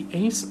is the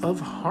Ace of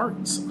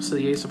Hearts. So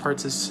the Ace of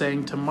Hearts is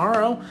saying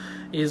tomorrow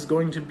is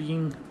going to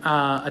be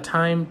a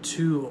time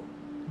to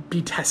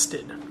be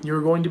tested.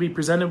 You're going to be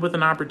presented with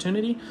an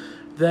opportunity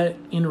that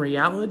in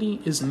reality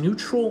is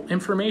neutral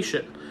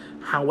information.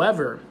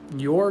 However,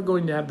 you're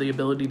going to have the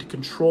ability to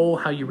control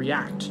how you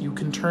react. You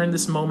can turn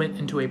this moment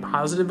into a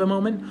positive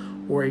moment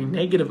or a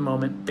negative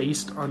moment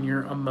based on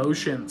your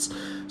emotions.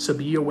 So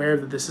be aware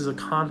that this is a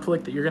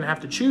conflict that you're going to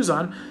have to choose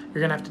on,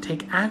 you're going to have to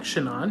take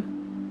action on,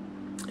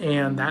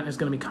 and that is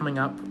going to be coming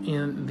up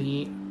in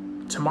the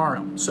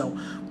tomorrow. So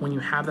when you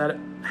have that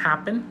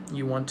happen,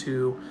 you want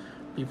to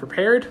be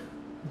prepared,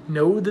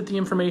 know that the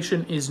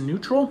information is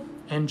neutral,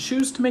 and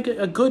choose to make it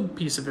a good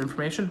piece of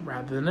information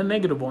rather than a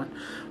negative one.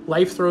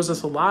 Life throws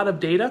us a lot of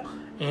data,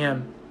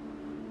 and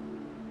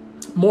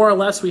more or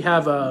less we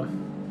have I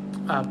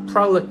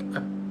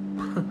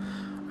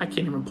can't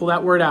even pull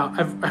that word out.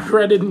 I've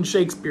read it in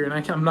Shakespeare, and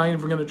I'm not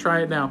even going to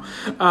try it now.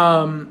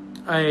 A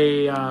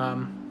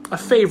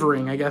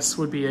favoring, I guess,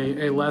 would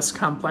be a less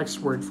complex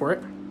word for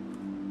it.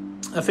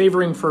 A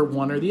favoring for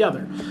one or the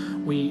other.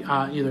 We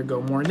either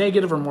go more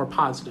negative or more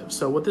positive.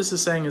 So what this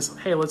is saying is,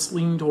 hey, let's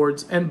lean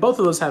towards, and both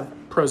of those have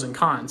pros and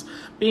cons.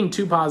 Being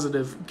too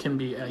positive can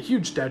be a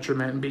huge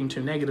detriment, and being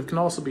too negative can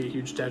also be a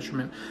huge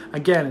detriment.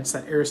 Again, it's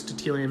that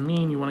Aristotelian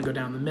mean. You want to go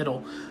down the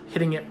middle,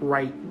 hitting it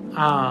right.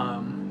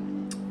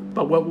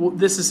 But what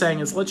this is saying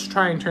is, let's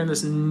try and turn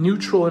this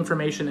neutral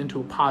information into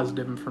a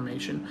positive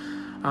information.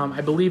 I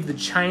believe the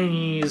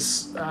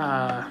Chinese...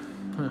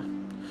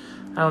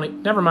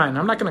 never mind.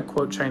 I'm not going to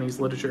quote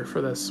Chinese literature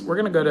for this. We're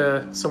going to go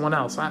to someone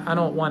else. I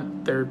don't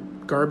want their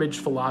garbage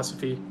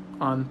philosophy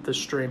on this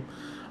stream.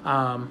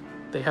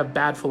 They have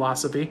bad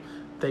philosophy.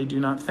 They do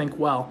not think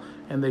well,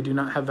 and they do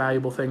not have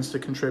valuable things to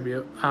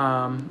contribute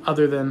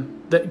other than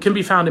that can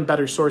be found in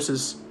better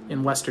sources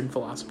in Western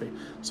philosophy.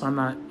 So I'm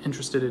not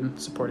interested in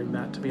supporting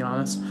that, to be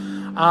honest.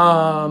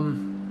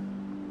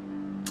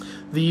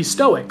 The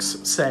Stoics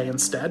say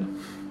instead,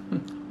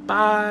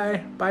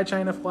 bye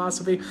China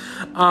philosophy.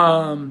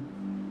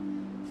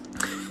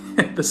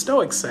 The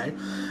Stoics say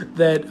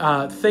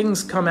that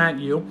things come at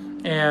you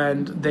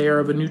and they are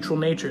of a neutral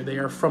nature. They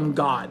are from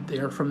God. They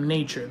are from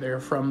nature. They are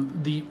from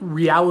the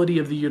reality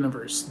of the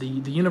universe, the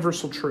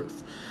universal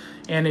truth.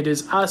 And it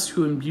is us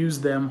who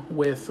imbues them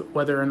with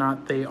whether or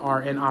not they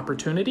are an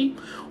opportunity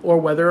or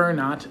whether or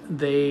not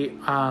they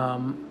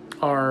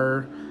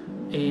are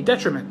a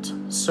detriment.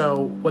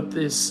 So what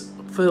this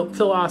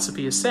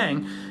philosophy is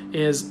saying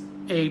is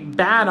a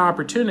bad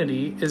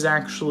opportunity is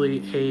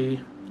actually a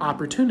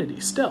opportunity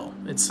still.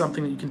 It's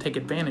something that you can take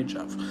advantage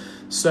of.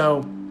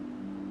 So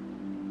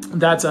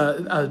that's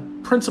a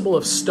principle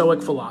of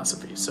Stoic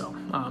philosophy. So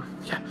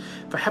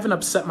if I haven't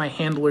upset my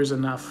handlers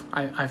enough,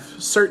 I've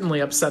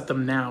certainly upset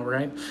them now,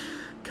 right?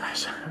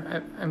 Gosh,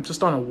 I'm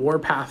just on a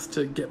warpath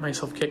to get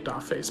myself kicked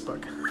off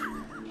Facebook.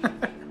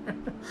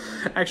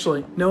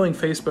 Actually, knowing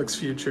Facebook's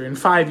future, in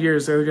 5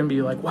 years, they're going to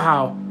be like,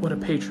 wow, what a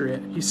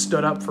patriot. He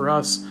stood up for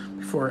us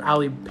before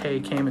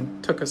Alipay came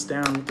and took us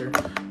down with their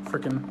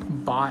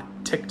freaking bot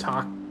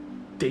TikTok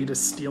data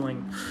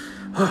stealing.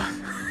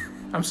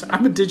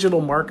 I'm a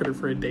digital marketer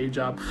for a day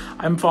job.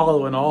 I'm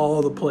following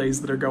all the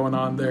plays that are going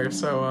on there.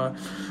 So,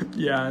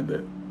 yeah,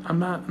 I'm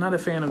not a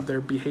fan of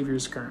their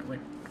behaviors currently.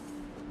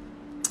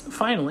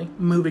 Finally,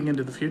 moving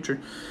into the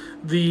future,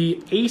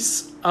 the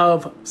Ace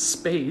of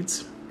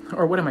Spades,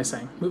 or what am I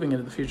saying? Moving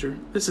into the future.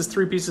 This is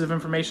 3 pieces of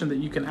information that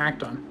you can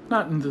act on.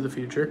 Not into the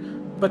future,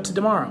 but to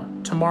tomorrow.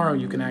 Tomorrow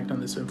you can act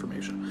on this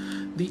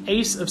information. The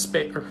Ace of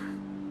Spades, or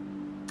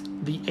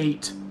the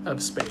 8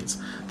 of Spades.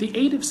 The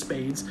 8 of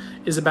Spades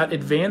is about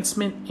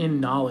advancement in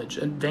knowledge,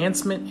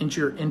 advancement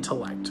into your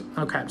intellect.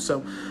 Okay,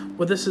 so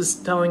what this is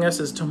telling us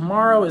is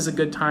tomorrow is a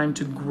good time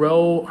to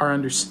grow our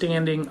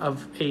understanding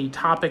of a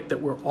topic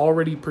that we're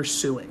already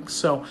pursuing.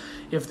 So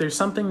if there's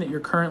something that you're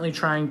currently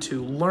trying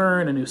to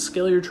learn, a new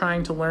skill you're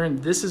trying to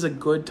learn, this is a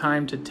good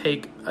time to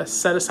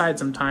set aside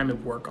some time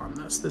and work on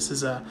this. This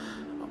is a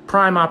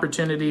prime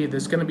opportunity.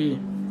 There's going to be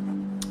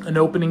an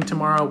opening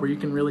tomorrow where you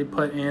can really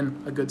put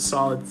in a good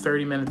solid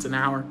 30 minutes, an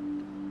hour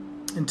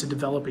into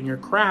developing your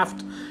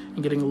craft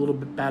and getting a little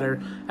bit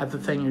better at the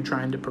thing you're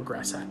trying to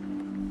progress at.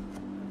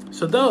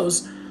 So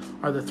those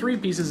are the 3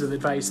 pieces of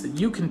advice that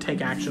you can take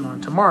action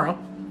on tomorrow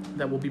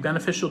that will be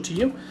beneficial to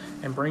you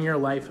and bring your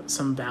life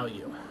some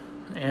value.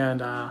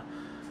 And I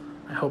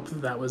hope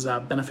that was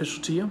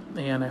beneficial to you,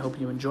 and I hope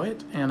you enjoy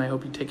it, and I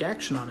hope you take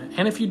action on it.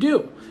 And if you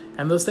do,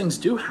 and those things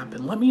do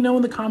happen, let me know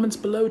in the comments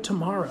below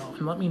tomorrow,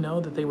 and let me know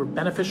that they were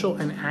beneficial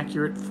and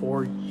accurate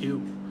for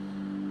you.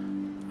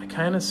 I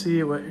kind of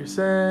see what you're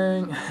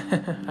saying.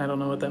 I don't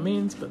know what that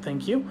means, but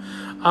thank you.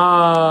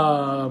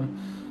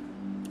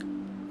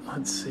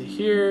 Let's see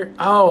here.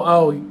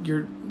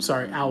 You're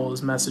sorry. Owl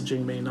is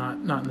messaging me, not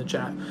in the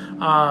chat.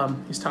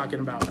 He's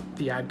talking about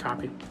the ad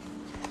copy.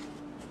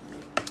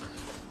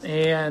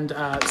 And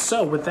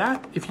so with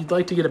that, if you'd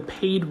like to get a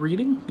paid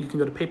reading, you can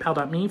go to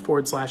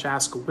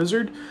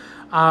paypal.me/askawizard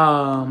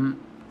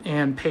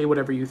and pay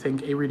whatever you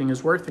think a reading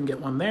is worth and get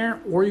one there.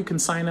 Or you can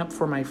sign up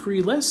for my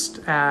free list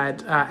at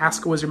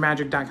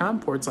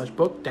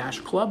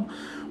askawizardmagic.com/book-club,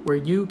 where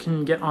you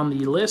can get on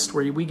the list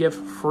where we give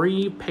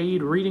free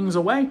paid readings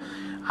away.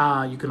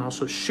 You can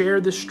also share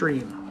the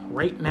stream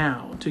right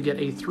now to get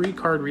a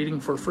 3-card reading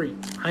for free.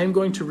 I am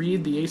going to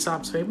read the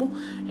Aesop's Fable,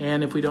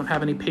 and if we don't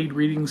have any paid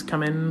readings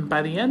come in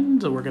by the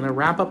end, we're going to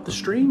wrap up the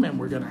stream and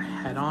we're going to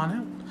head on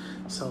out.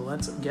 So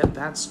let's get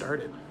that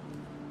started.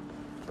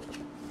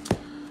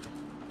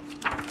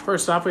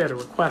 First off, we had a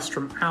request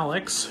from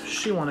Alex.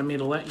 She wanted me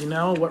to let you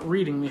know what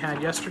reading we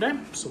had yesterday,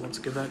 so let's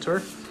give that to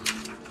her.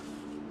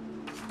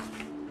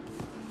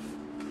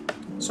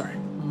 Sorry,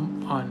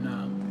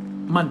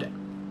 on Monday.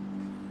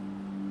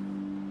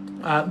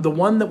 The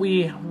one that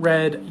we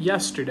read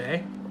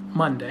yesterday,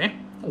 Monday,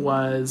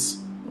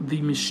 was The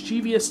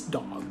Mischievous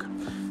Dog.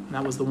 And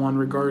that was the one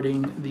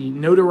regarding the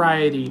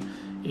notoriety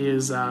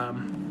is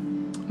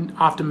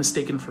often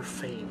mistaken for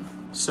fame.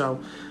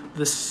 So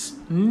this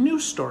new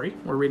story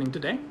we're reading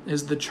today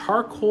is The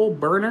Charcoal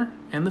Burner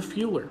and the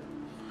Fueler.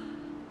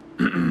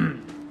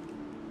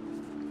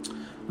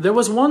 There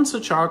was once a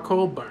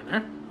charcoal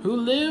burner who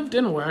lived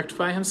and worked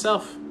by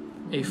himself.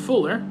 A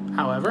fuller,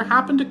 however,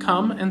 happened to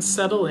come and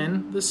settle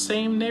in the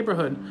same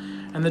neighborhood,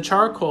 and the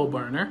charcoal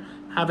burner,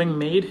 having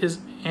made his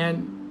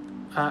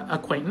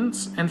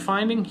acquaintance and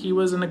finding he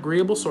was an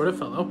agreeable sort of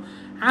fellow,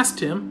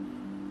 asked him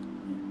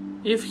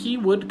if he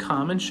would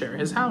come and share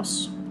his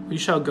house. We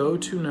shall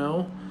get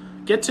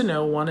to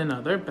know one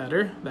another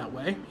better that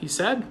way, he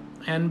said,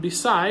 and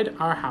beside,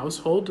 our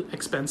household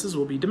expenses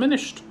will be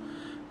diminished.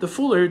 The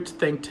fuller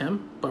thanked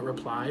him, but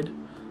replied,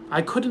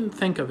 I couldn't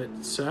think of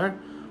it, sir.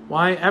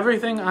 Why,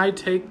 everything I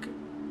take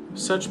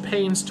such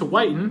pains to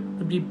whiten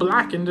would be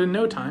blackened in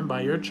no time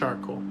by your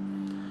charcoal.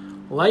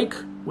 Like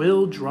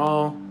will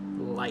draw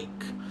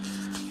like.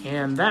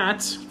 And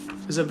that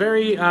is a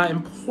very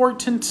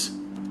important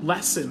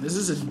lesson. This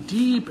is a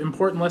deep,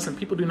 important lesson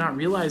people do not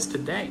realize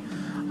today.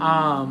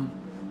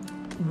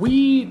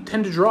 We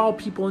tend to draw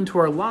people into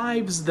our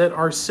lives that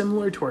are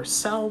similar to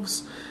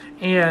ourselves,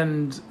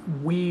 and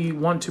we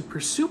want to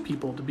pursue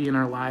people to be in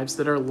our lives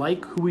that are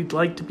like who we'd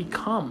like to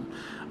become.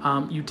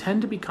 You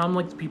tend to become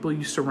like the people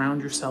you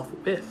surround yourself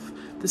with.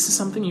 This is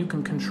something you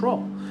can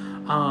control.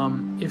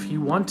 If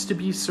you want to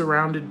be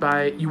surrounded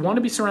by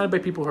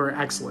people who are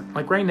excellent.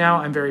 Like right now,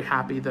 I'm very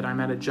happy that I'm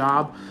at a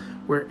job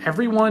where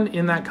everyone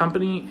in that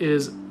company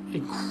is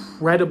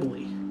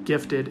incredibly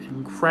gifted,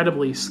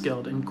 incredibly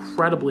skilled,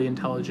 incredibly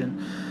intelligent.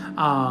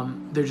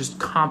 They're just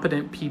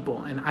competent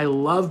people, and I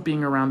love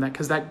being around that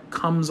because that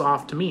comes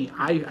off to me.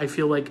 I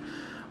feel like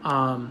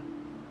I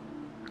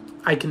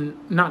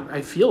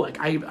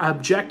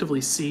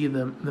objectively see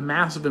the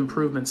massive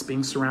improvements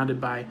being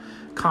surrounded by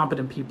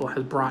competent people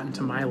has brought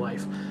into my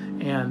life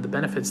and the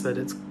benefits that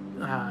it's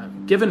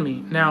given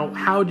me. Now,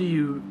 how do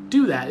you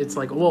do that? It's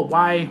like, well,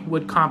 why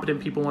would competent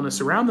people want to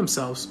surround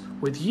themselves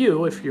with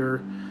you if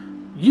you're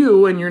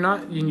you and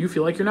you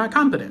feel like you're not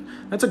competent?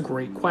 That's a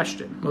great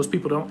question. Most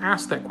people don't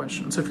ask that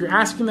question. So if you're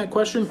asking that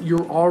question,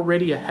 you're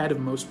already ahead of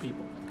most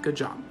people. Good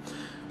job.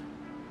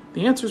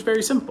 The answer is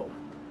very simple.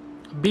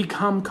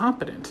 Become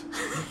competent.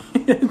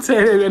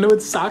 I know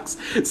it sucks.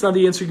 It's not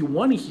the answer you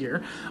want to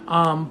hear.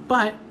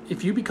 But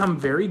if you become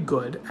very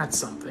good at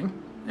something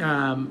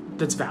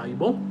that's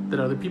valuable, that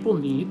other people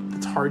need,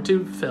 that's hard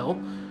to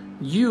fill,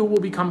 you will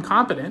become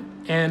competent,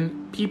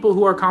 and people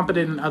who are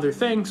competent in other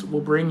things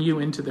will bring you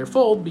into their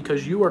fold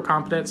because you are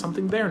competent at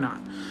something they're not.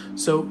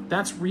 So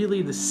that's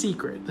really the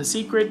secret. The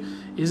secret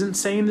isn't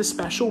saying the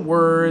special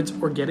words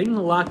or getting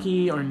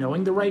lucky or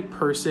knowing the right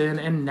person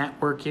and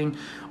networking.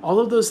 All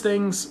of those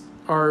things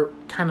are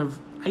kind of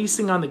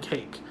icing on the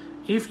cake.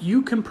 If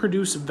you can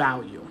produce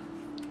value,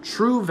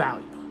 true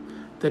value,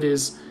 that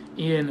is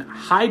in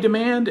high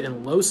demand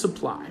and low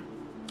supply,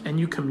 and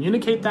you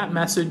communicate that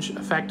message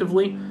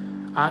effectively,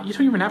 you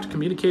don't even have to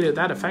communicate it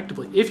that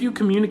effectively. If you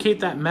communicate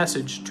that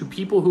message to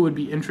people who would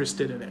be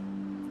interested in it,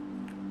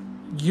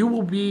 you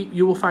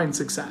will find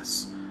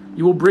success.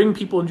 You will bring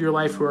people into your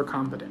life who are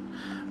competent.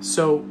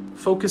 So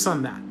focus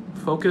on that.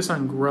 Focus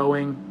on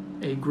growing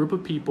a group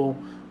of people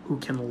who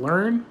can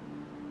learn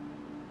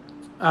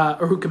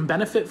or who can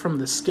benefit from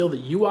the skill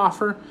that you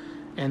offer,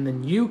 and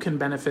then you can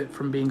benefit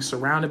from being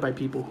surrounded by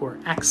people who are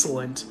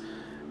excellent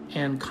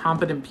and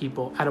competent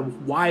people at a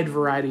wide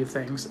variety of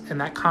things,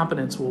 and that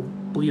competence will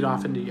bleed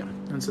off into you.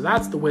 And so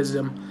that's the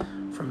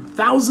wisdom from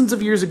thousands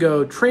of years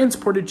ago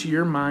transported to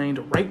your mind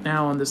right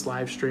now on this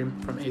live stream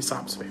from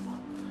Aesop's Fable.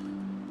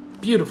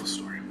 Beautiful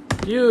story.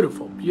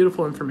 Beautiful,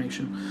 beautiful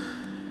information.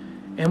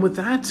 And with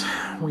that,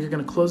 we're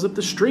going to close up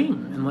the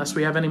stream. Unless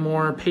we have any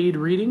more paid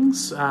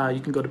readings, you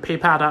can go to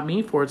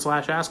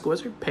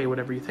paypal.me/AskAWizard, pay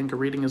whatever you think a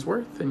reading is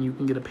worth, and you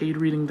can get a paid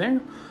reading there.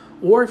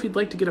 Or if you'd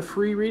like to get a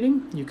free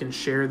reading, you can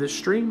share this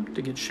stream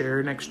to get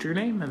share next to your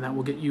name, and that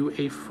will get you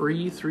a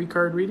free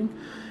 3-card reading.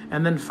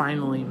 And then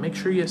finally, make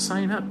sure you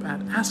sign up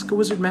at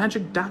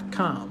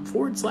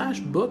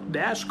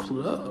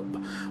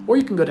askawizardmagic.com/book-club. Or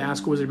you can go to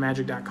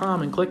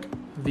askawizardmagic.com and click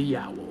The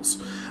Owls.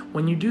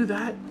 When you do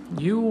that,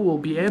 you will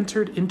be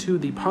entered into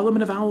the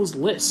Parliament of Owls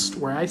list,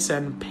 where I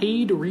send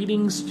paid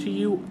readings to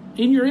you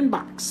in your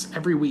inbox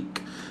every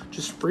week.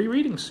 Just free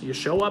readings. You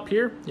show up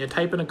here, you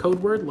type in a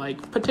code word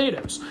like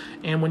potatoes,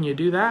 and when you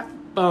do that,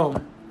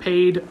 boom,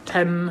 paid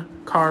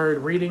 10-card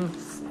reading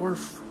for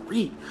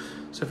free.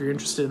 So if you're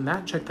interested in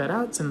that, check that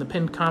out. It's in the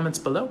pinned comments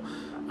below,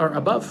 or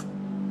above.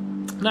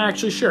 Not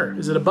actually sure.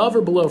 Is it above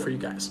or below for you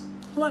guys?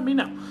 Let me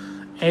know.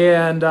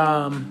 And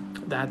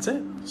that's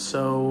it.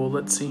 So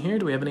let's see here.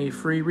 Do we have any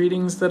free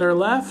readings that are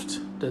left?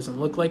 Doesn't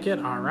look like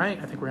it. All right.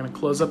 I think we're going to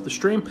close up the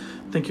stream.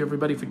 Thank you,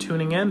 everybody, for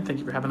tuning in. Thank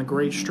you for having a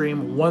great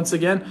stream once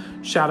again.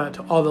 Shout out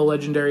to all the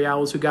legendary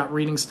owls who got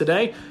readings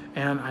today.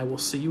 And I will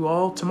see you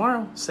all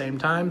tomorrow. Same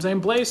time, same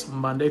place,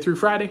 Monday through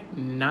Friday,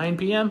 9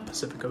 p.m.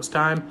 Pacific Coast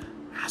time.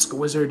 Ask a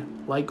Wizard.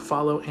 Like,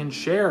 follow, and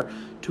share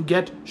to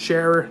get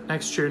sharer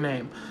next to your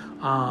name.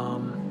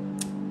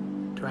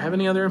 Do I have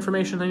any other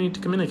information I need to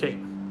communicate?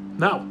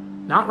 No,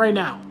 not right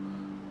now.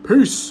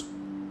 Peace.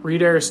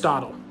 Read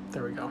Aristotle.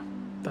 There we go.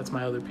 That's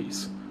my other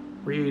piece.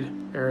 Read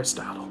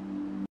Aristotle.